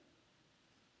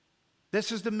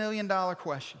 this is the million-dollar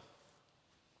question.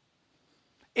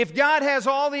 If God has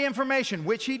all the information,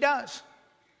 which He does,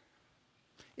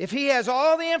 if He has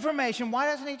all the information, why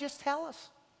doesn't He just tell us?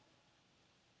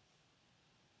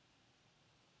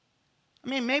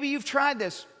 Maybe you've tried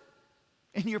this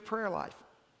in your prayer life.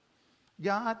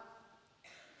 God,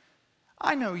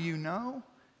 I know you know.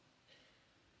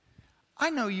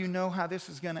 I know you know how this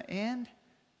is going to end.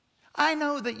 I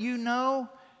know that you know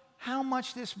how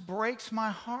much this breaks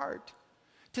my heart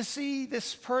to see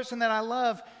this person that I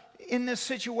love in this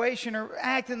situation or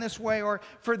act in this way, or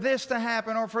for this to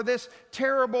happen, or for this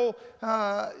terrible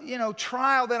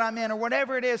trial that I'm in, or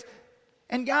whatever it is.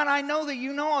 And God, I know that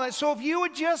you know all that. So if you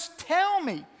would just tell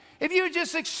me, if you would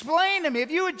just explain to me, if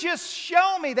you would just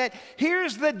show me that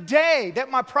here's the day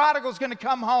that my prodigal's going to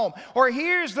come home, or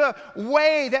here's the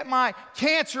way that my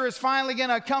cancer is finally going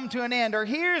to come to an end, or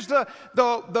here's the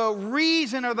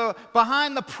reason or the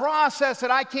behind the process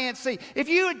that I can't see. If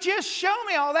you would just show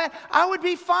me all that, I would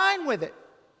be fine with it.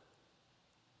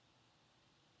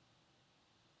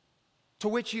 To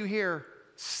which you hear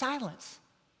silence.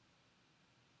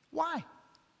 Why?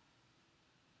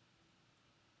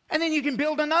 And then you can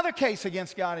build another case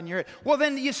against God in your head. Well,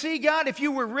 then you see, God, if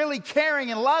you were really caring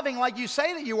and loving like you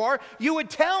say that you are, you would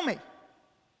tell me.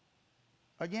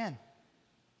 Again,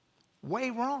 way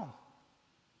wrong.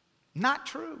 Not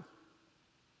true.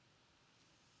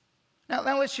 Now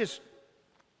let's just,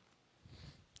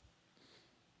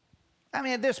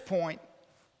 at this point,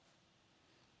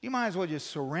 you might as well just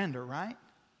surrender, right?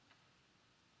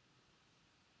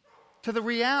 To the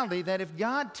reality that if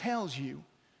God tells you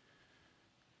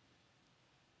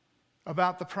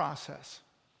about the process,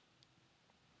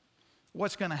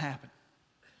 what's going to happen?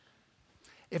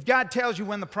 If God tells you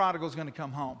when the prodigal is going to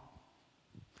come home,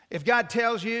 if God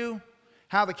tells you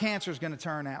how the cancer is going to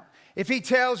turn out, if He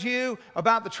tells you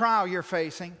about the trial you're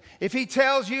facing, if He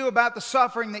tells you about the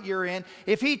suffering that you're in,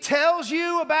 if He tells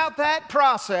you about that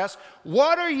process,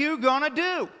 what are you going to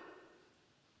do?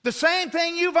 The same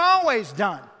thing you've always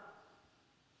done.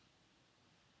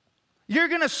 You're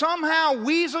going to somehow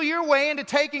weasel your way into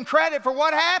taking credit for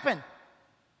what happened.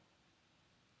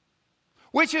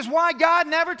 Which is why God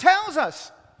never tells us.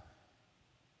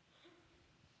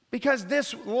 Because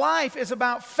this life is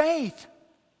about faith.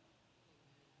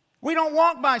 We don't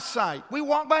walk by sight. We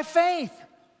walk by faith.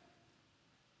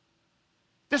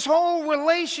 This whole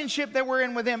relationship that we're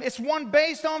in with Him, it's one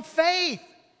based on faith.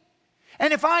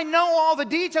 And if I know all the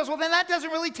details, well, then that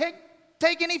doesn't really take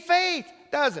any faith,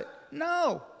 does it?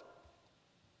 No.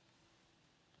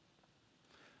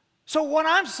 So what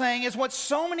I'm saying is what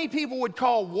so many people would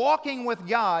call walking with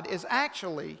God is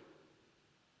actually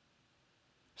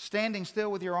standing still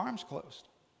with your arms closed.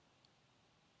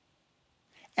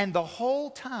 And the whole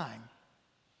time,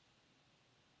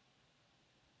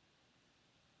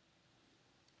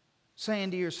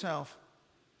 saying to yourself,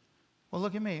 well,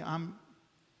 look at me. I'm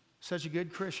such a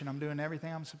good Christian. I'm doing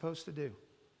everything I'm supposed to do.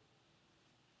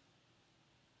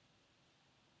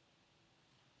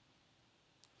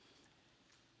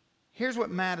 Here's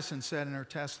what Madison said in her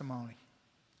testimony.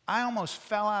 I almost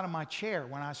fell out of my chair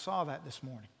when I saw that this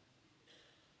morning.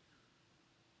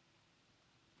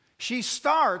 She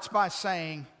starts by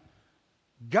saying,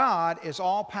 God is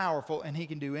all powerful and He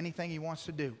can do anything He wants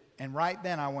to do. And right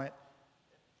then I went,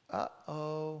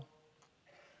 uh-oh.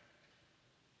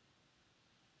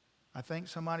 I think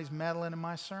somebody's meddling in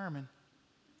my sermon.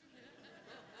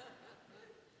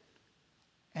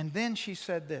 And then she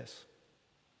said this.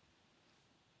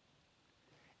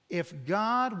 If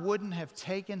God wouldn't have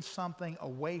taken something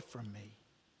away from me,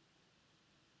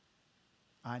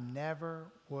 I never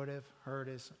would have heard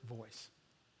His voice.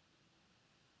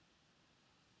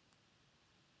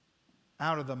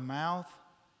 Out of the mouth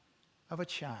of a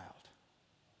child,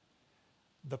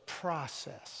 the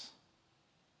process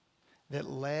that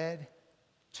led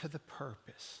to the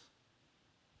purpose.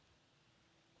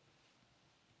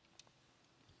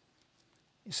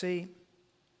 You see,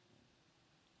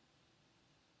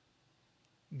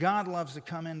 God loves to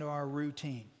come into our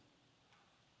routine,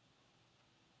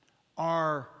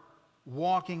 our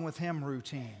walking with Him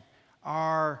routine,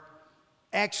 our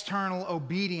external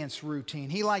obedience routine.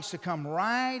 He likes to come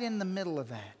right in the middle of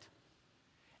that.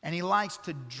 And He likes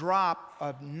to drop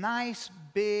a nice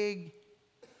big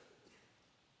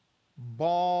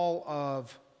ball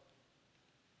of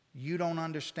you don't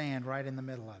understand right in the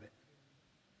middle of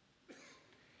it.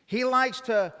 He likes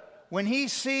to, when He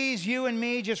sees you and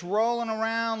me just rolling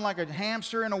around like a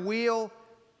hamster in a wheel,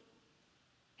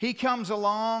 He comes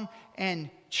along and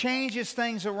changes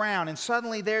things around. And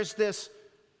suddenly there's this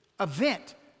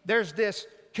event. There's this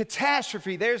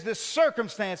catastrophe. There's this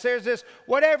circumstance. There's this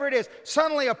whatever it is.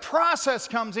 Suddenly a process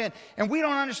comes in and we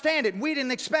don't understand it. We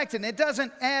didn't expect it. And it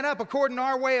doesn't add up according to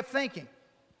our way of thinking.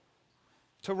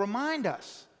 To remind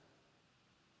us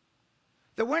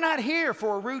that we're not here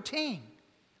for a routine.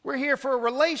 We're here for a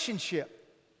relationship.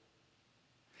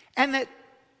 And that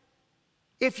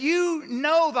if you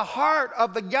know the heart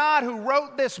of the God who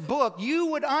wrote this book, you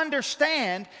would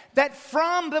understand that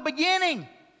from the beginning,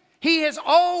 He has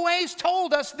always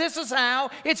told us this is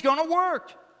how it's going to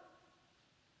work.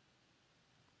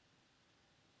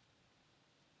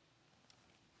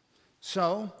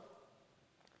 So,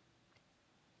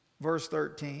 verse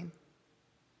 13,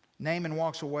 Naaman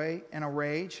walks away in a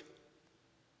rage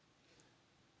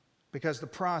because the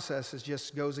process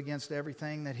just goes against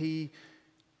everything that he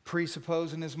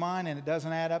presupposed in his mind, and it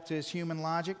doesn't add up to his human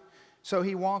logic. So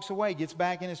he walks away, gets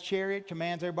back in his chariot,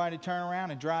 commands everybody to turn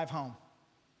around and drive home,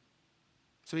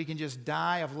 so he can just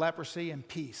die of leprosy in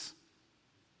peace.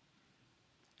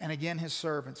 And again, his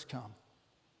servants come.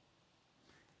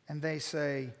 And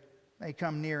they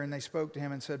come near and they spoke to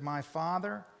him and said, "My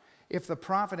father, if the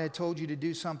prophet had told you to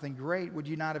do something great, would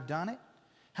you not have done it?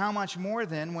 How much more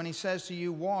then when he says to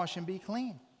you, wash and be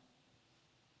clean?"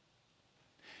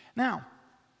 Now,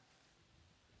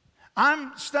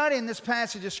 I'm studying this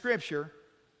passage of Scripture,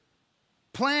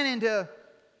 planning to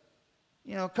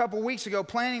a couple weeks ago,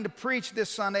 planning to preach this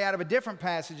Sunday out of a different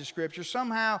passage of Scripture.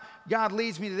 Somehow, God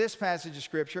leads me to this passage of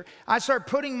Scripture. I start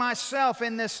putting myself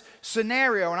in this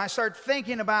scenario, and I start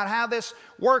thinking about how this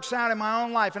works out in my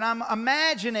own life. And I'm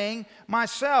imagining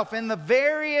myself in the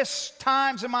various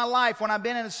times in my life when I've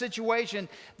been in a situation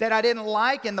that I didn't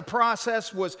like, and the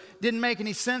process didn't make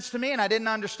any sense to me, and I didn't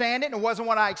understand it, and it wasn't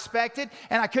what I expected,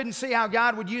 and I couldn't see how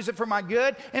God would use it for my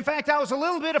good. In fact, I was a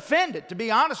little bit offended, to be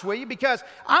honest with you, because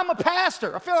I'm a pastor.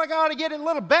 I feel like I ought to get it a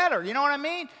little better. You know what I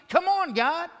mean? Come on,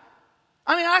 God.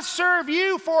 I serve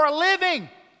you for a living.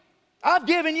 I've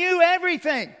given you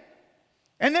everything.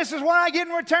 And this is what I get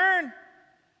in return.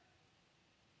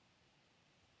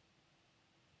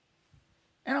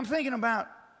 And I'm thinking about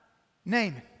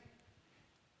Naaman.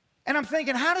 And I'm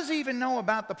thinking, how does he even know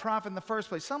about the prophet in the first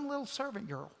place? Some little servant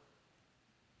girl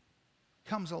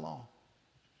comes along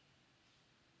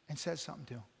and says something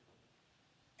to him.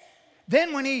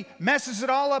 Then when he messes it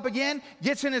all up again,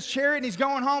 gets in his chariot and he's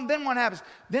going home, then what happens?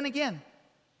 Then again,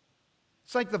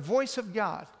 it's like the voice of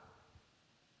God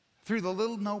through the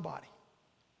little nobody.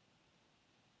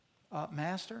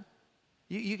 Master,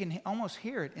 you can almost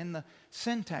hear it in the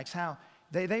syntax, how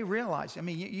they realize.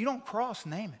 You don't cross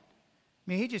Naaman.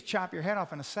 He just chop your head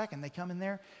off in a second. They come in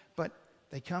there, but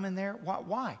they come in there.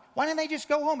 Why? Why didn't they just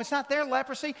go home? It's not their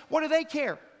leprosy. What do they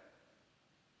care?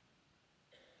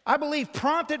 I believe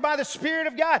prompted by the Spirit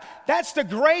of God. That's the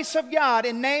grace of God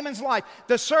in Naaman's life.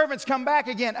 The servants come back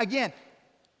again.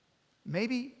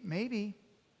 Maybe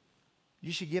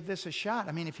you should give this a shot.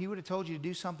 If he would have told you to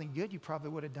do something good, you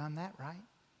probably would have done that, right?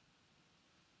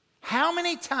 How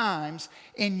many times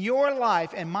in your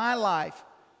life and my life,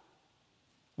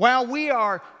 while we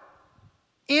are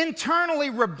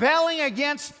internally rebelling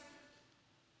against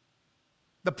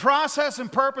the process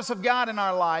and purpose of God in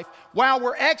our life, while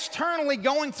we're externally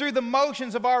going through the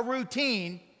motions of our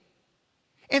routine,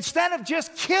 instead of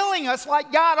just killing us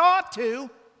like God ought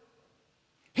to,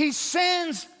 He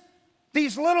sends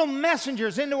these little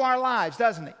messengers into our lives,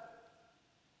 doesn't He?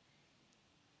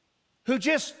 Who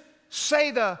just say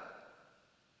the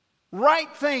right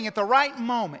thing at the right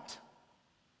moment.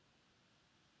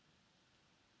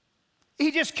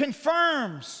 He just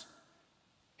confirms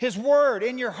His word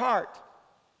in your heart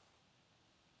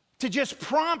to just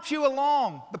prompt you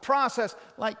along the process,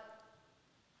 like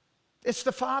it's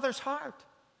the Father's heart.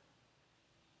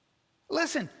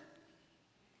 Listen,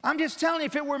 I'm just telling you,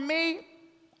 if it were me,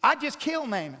 I'd just kill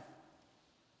Naaman.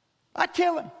 I'd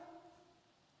kill him.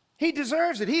 He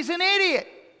deserves it. He's an idiot.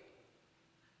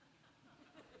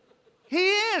 He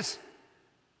is.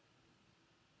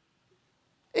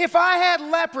 If I had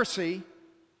leprosy,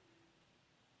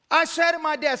 I sat at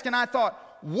my desk and I thought,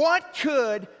 what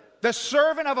could the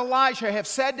servant of Elijah have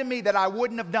said to me that I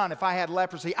wouldn't have done if I had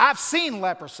leprosy? I've seen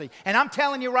leprosy, and I'm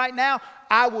telling you right now,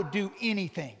 I would do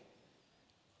anything.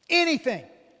 Anything.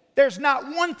 There's not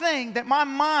one thing that my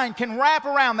mind can wrap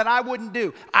around that I wouldn't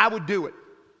do. I would do it.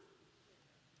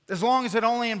 As long as it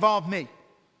only involved me,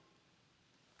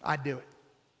 I'd do it.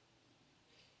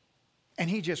 And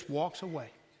he just walks away.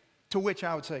 To which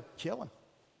I would say, kill him.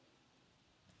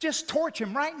 Just torch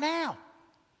him right now.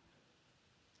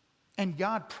 And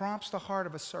God prompts the heart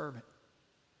of a servant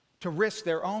to risk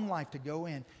their own life to go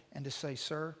in and to say,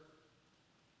 sir,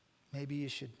 maybe you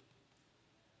should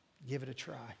give it a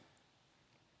try.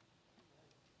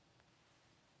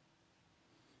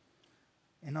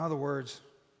 In other words,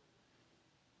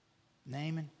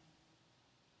 Naaman,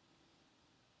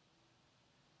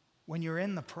 when you're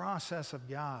in the process of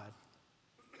God,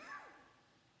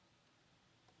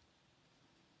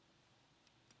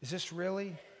 is this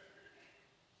really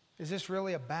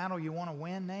a battle you want to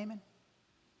win, Naaman?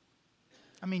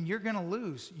 You're going to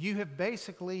lose. You have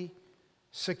basically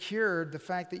secured the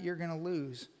fact that you're going to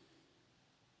lose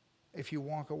if you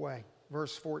walk away.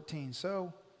 Verse 14,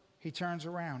 so he turns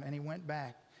around and he went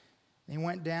back. And he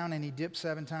went down and he dipped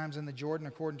 7 times in the Jordan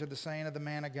according to the saying of the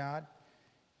man of God.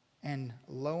 And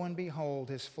lo and behold,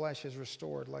 his flesh is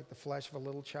restored like the flesh of a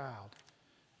little child.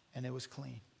 And it was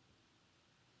clean.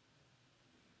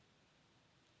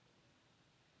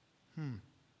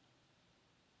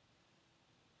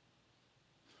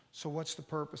 So what's the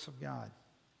purpose of God?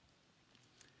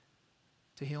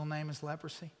 To heal Naaman's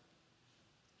leprosy?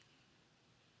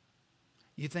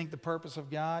 You think the purpose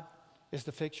of God is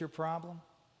to fix your problem?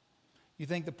 You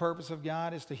think the purpose of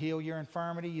God is to heal your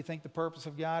infirmity? You think the purpose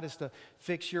of God is to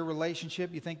fix your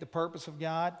relationship? You think the purpose of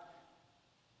God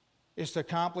is to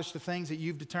accomplish the things that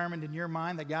you've determined in your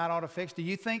mind that God ought to fix? Do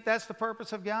you think that's the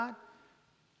purpose of God?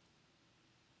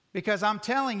 Because I'm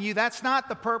telling you, that's not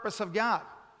the purpose of God.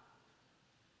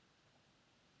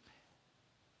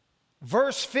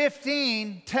 Verse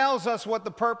 15 tells us what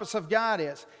the purpose of God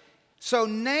is. So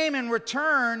Naaman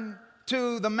returned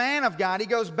to the man of God. He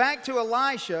goes back to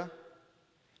Elisha,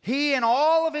 he and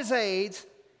all of his aides,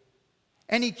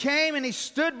 and he came and he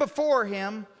stood before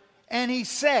him and he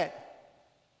said,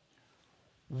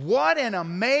 "What an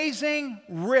amazing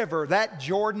river that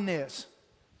Jordan is.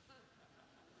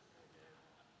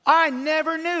 I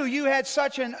never knew you had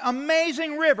such an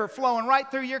amazing river flowing right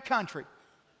through your country."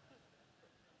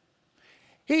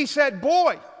 He said,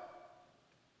 "Boy,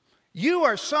 you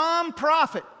are some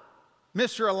prophet,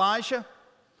 Mr. Elisha.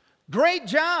 Great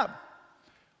job.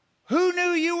 Who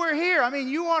knew you were here? I mean,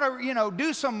 you ought to,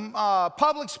 do some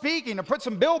public speaking or put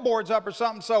some billboards up or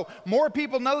something so more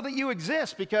people know that you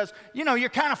exist because, you're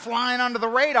kind of flying under the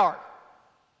radar."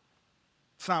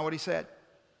 That's not what he said.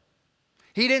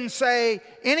 He didn't say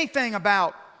anything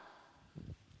about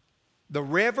the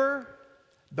river,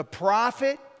 the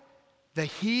prophet, the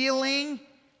healing.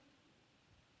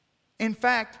 In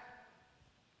fact,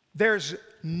 there's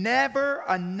never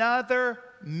another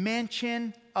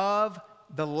mention of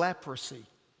the leprosy.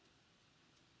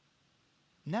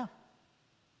 No.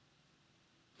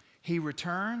 He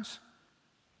returns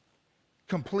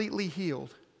completely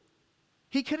healed.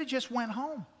 He could have just went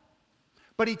home.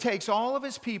 But he takes all of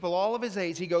his people, all of his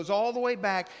aides, he goes all the way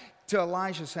back to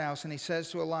Elijah's house and he says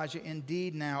to Elijah,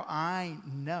 "Indeed now I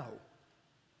know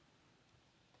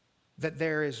that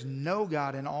there is no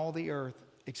God in all the earth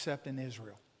except in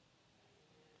Israel."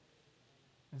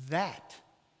 That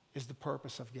is the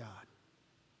purpose of God.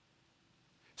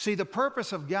 See, the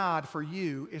purpose of God for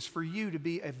you is for you to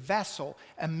be a vessel,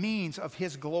 a means of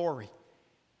His glory.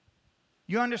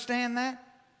 You understand that?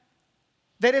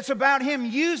 That it's about Him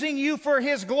using you for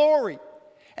His glory.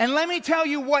 And let me tell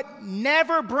you what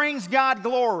never brings God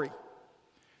glory.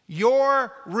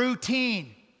 Your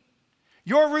routine.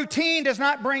 Your routine does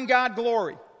not bring God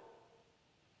glory.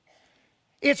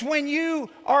 It's when you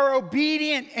are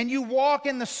obedient and you walk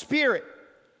in the Spirit.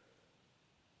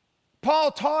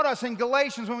 Paul taught us in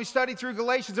Galatians, when we studied through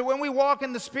Galatians, that when we walk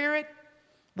in the Spirit,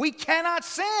 we cannot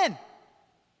sin.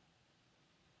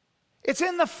 It's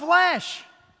in the flesh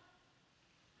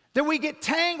that we get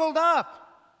tangled up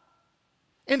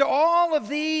into all of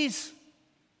these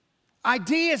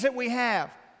ideas that we have.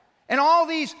 And all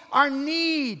these, our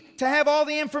need to have all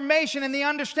the information and the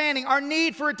understanding, our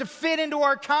need for it to fit into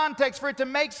our context, for it to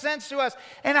make sense to us.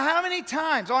 And how many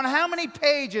times, on how many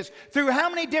pages, through how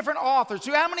many different authors,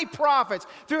 through how many prophets,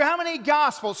 through how many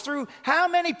gospels, through how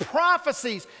many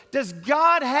prophecies does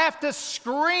God have to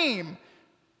scream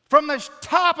from the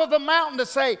top of the mountain to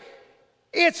say,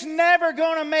 it's never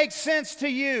going to make sense to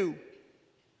you.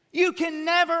 You can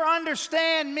never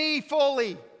understand me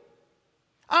fully.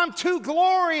 I'm too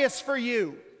glorious for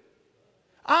you.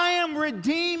 I am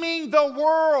redeeming the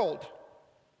world.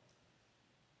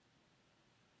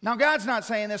 Now, God's not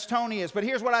saying this, Tony is, but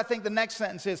here's what I think the next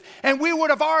sentence is. And we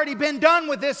would have already been done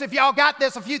with this if y'all got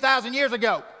this a few thousand years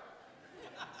ago.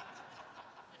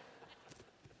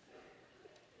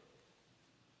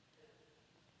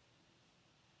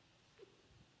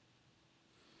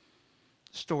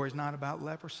 The story's not about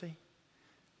leprosy.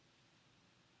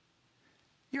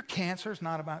 Your cancer is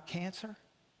not about cancer.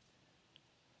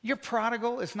 Your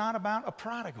prodigal is not about a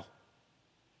prodigal.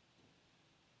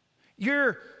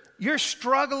 Your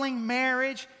struggling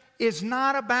marriage is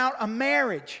not about a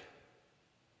marriage.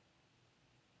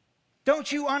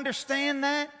 Don't you understand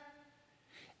that?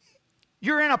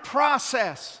 You're in a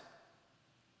process,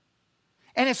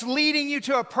 and it's leading you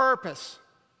to a purpose.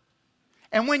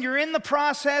 And when you're in the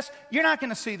process, you're not going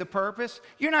to see the purpose.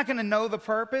 You're not going to know the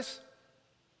purpose.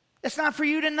 It's not for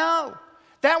you to know.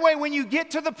 That way, when you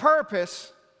get to the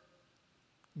purpose,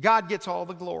 God gets all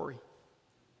the glory.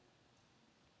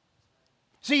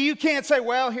 See, you can't say,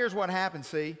 well, here's what happened,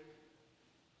 see.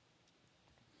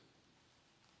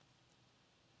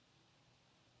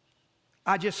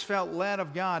 I just felt led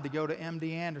of God to go to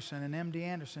MD Anderson, and MD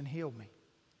Anderson healed me.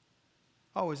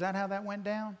 Oh, is that how that went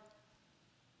down?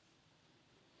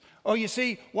 Oh, you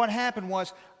see, what happened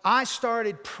was I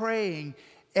started praying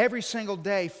every single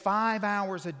day, 5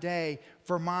 hours a day,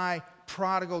 for my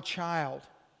prodigal child.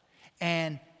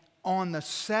 And on the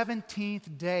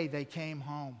 17th day, they came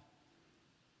home.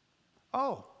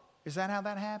 Oh, is that how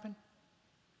that happened?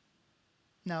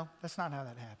 No, that's not how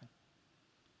that happened.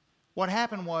 What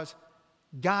happened was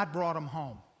God brought them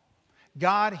home.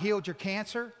 God healed your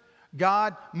cancer.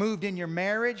 God moved in your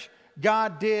marriage.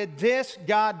 God did this.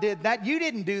 God did that. You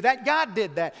didn't do that. God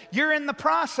did that. You're in the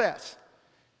process.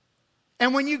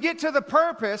 And when you get to the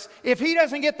purpose, if He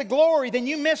doesn't get the glory, then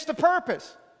you miss the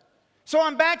purpose. So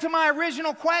I'm back to my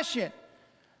original question.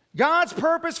 God's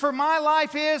purpose for my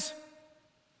life is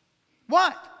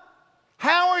what?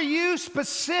 How are you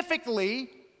specifically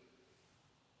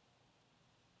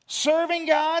serving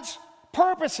God's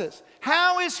purposes?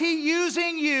 How is He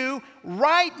using you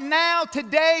right now,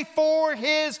 today, for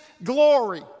His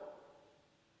glory?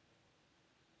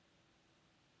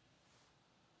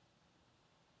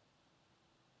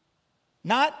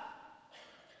 Not,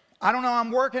 I don't know,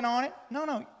 I'm working on it.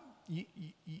 No.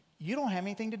 You don't have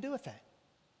anything to do with that.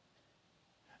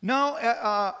 No,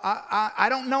 I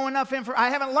don't know enough information. I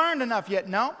haven't learned enough yet.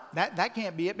 No, that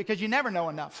can't be it, because you never know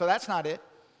enough. So that's not it.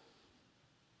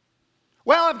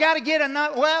 Well, I've got to get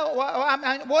enough. Well,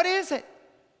 what is it?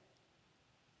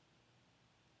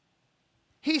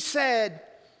 He said,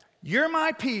 you're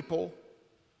my people.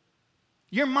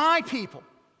 You're my people.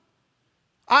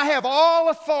 I have all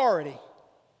authority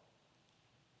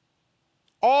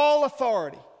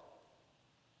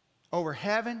over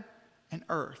heaven and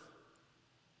earth.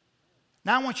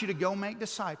 Now I want you to go make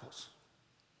disciples.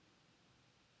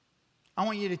 I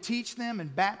want you to teach them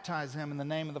and baptize them in the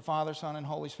name of the Father, Son, and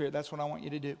Holy Spirit. That's what I want you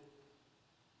to do.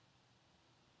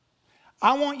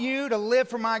 I want you to live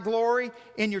for my glory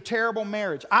in your terrible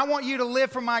marriage. I want you to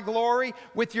live for my glory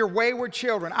with your wayward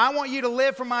children. I want you to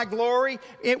live for my glory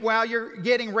while you're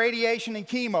getting radiation and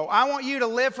chemo. I want you to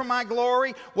live for my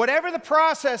glory. Whatever the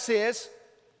process is,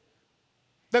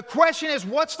 the question is,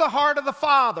 what's the heart of the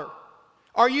Father?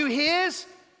 Are you His?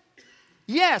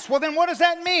 Yes. Well, then what does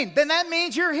that mean? Then that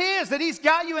means you're His, that He's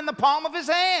got you in the palm of His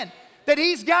hand, that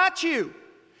He's got you.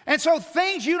 And so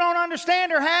things you don't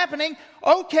understand are happening,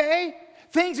 okay.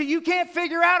 Things that you can't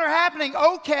figure out are happening,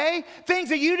 okay. Things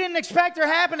that you didn't expect are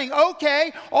happening,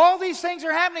 okay. All these things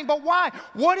are happening, but why?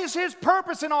 What is His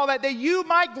purpose in all that? That you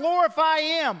might glorify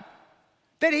Him.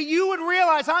 That you would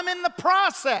realize I'm in the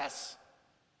process.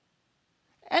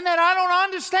 And that I don't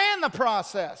understand the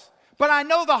process. But I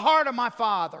know the heart of my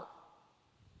Father.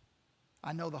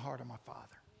 I know the heart of my Father.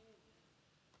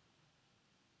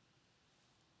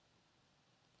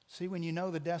 See, when you know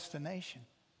the destination,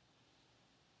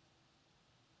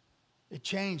 it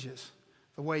changes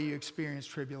the way you experience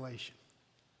tribulation.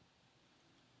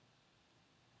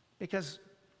 Because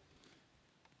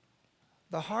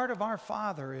the heart of our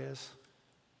Father is,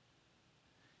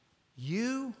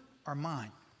 you are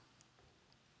mine.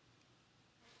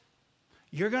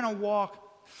 You're going to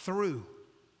walk through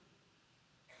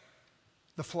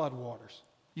the floodwaters.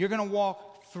 You're going to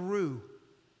walk through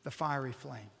the fiery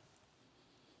flame.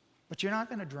 But you're not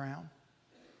going to drown.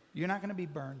 You're not going to be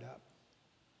burned up.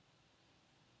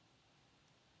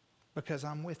 Because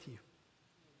I'm with you.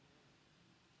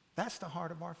 That's the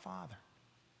heart of our Father.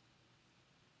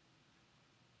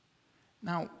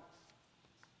 Now,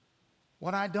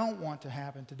 what I don't want to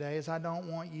happen today is I don't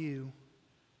want you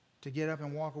to get up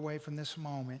and walk away from this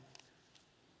moment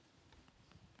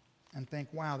and think,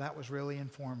 wow, that was really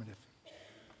informative.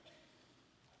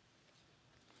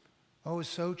 Oh, it's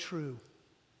so true.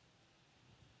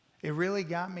 It really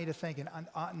got me to thinking,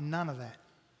 none of that.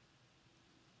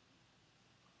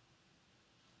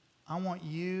 I want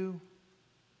you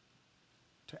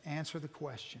to answer the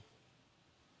question.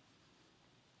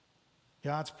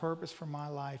 God's purpose for my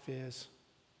life is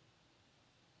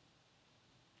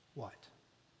what?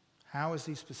 How is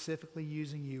He specifically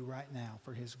using you right now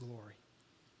for His glory?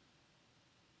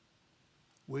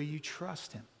 Will you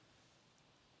trust Him?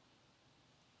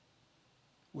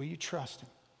 Will you trust Him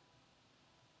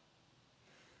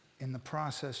in the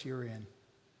process you're in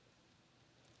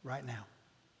right now?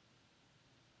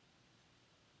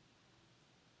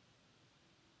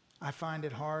 I find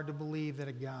it hard to believe that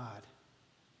a God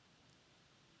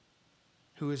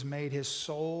who has made His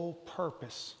sole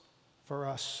purpose for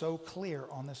us so clear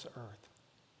on this earth.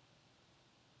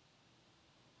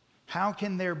 How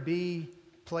can there be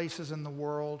places in the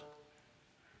world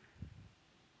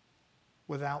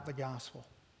without the gospel?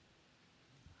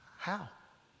 How?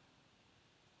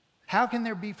 How can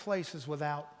there be places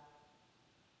without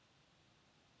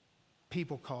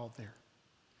people called there?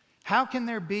 How can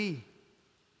there be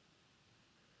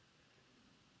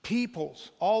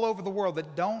peoples all over the world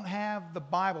that don't have the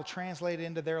Bible translated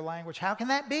into their language? How can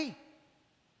that be?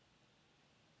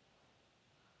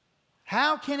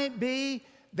 How can it be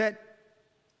that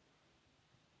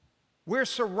we're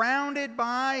surrounded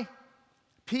by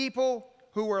people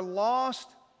who are lost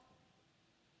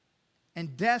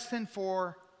and destined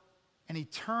for an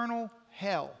eternal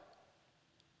hell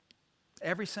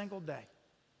every single day,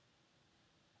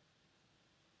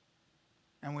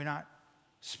 and we're not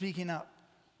speaking up?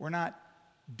 We're not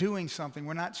doing something.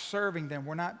 We're not serving them.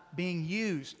 We're not being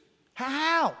used.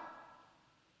 How?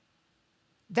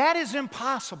 That is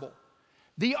impossible.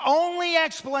 The only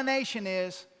explanation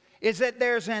is that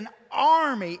there's an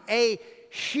army, a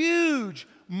huge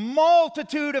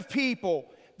multitude of people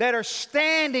that are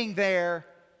standing there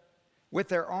with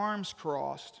their arms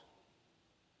crossed,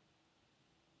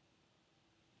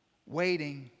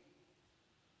 waiting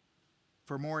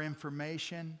for more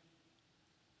information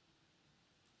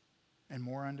and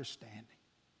more understanding.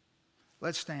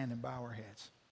 Let's stand and bow our heads.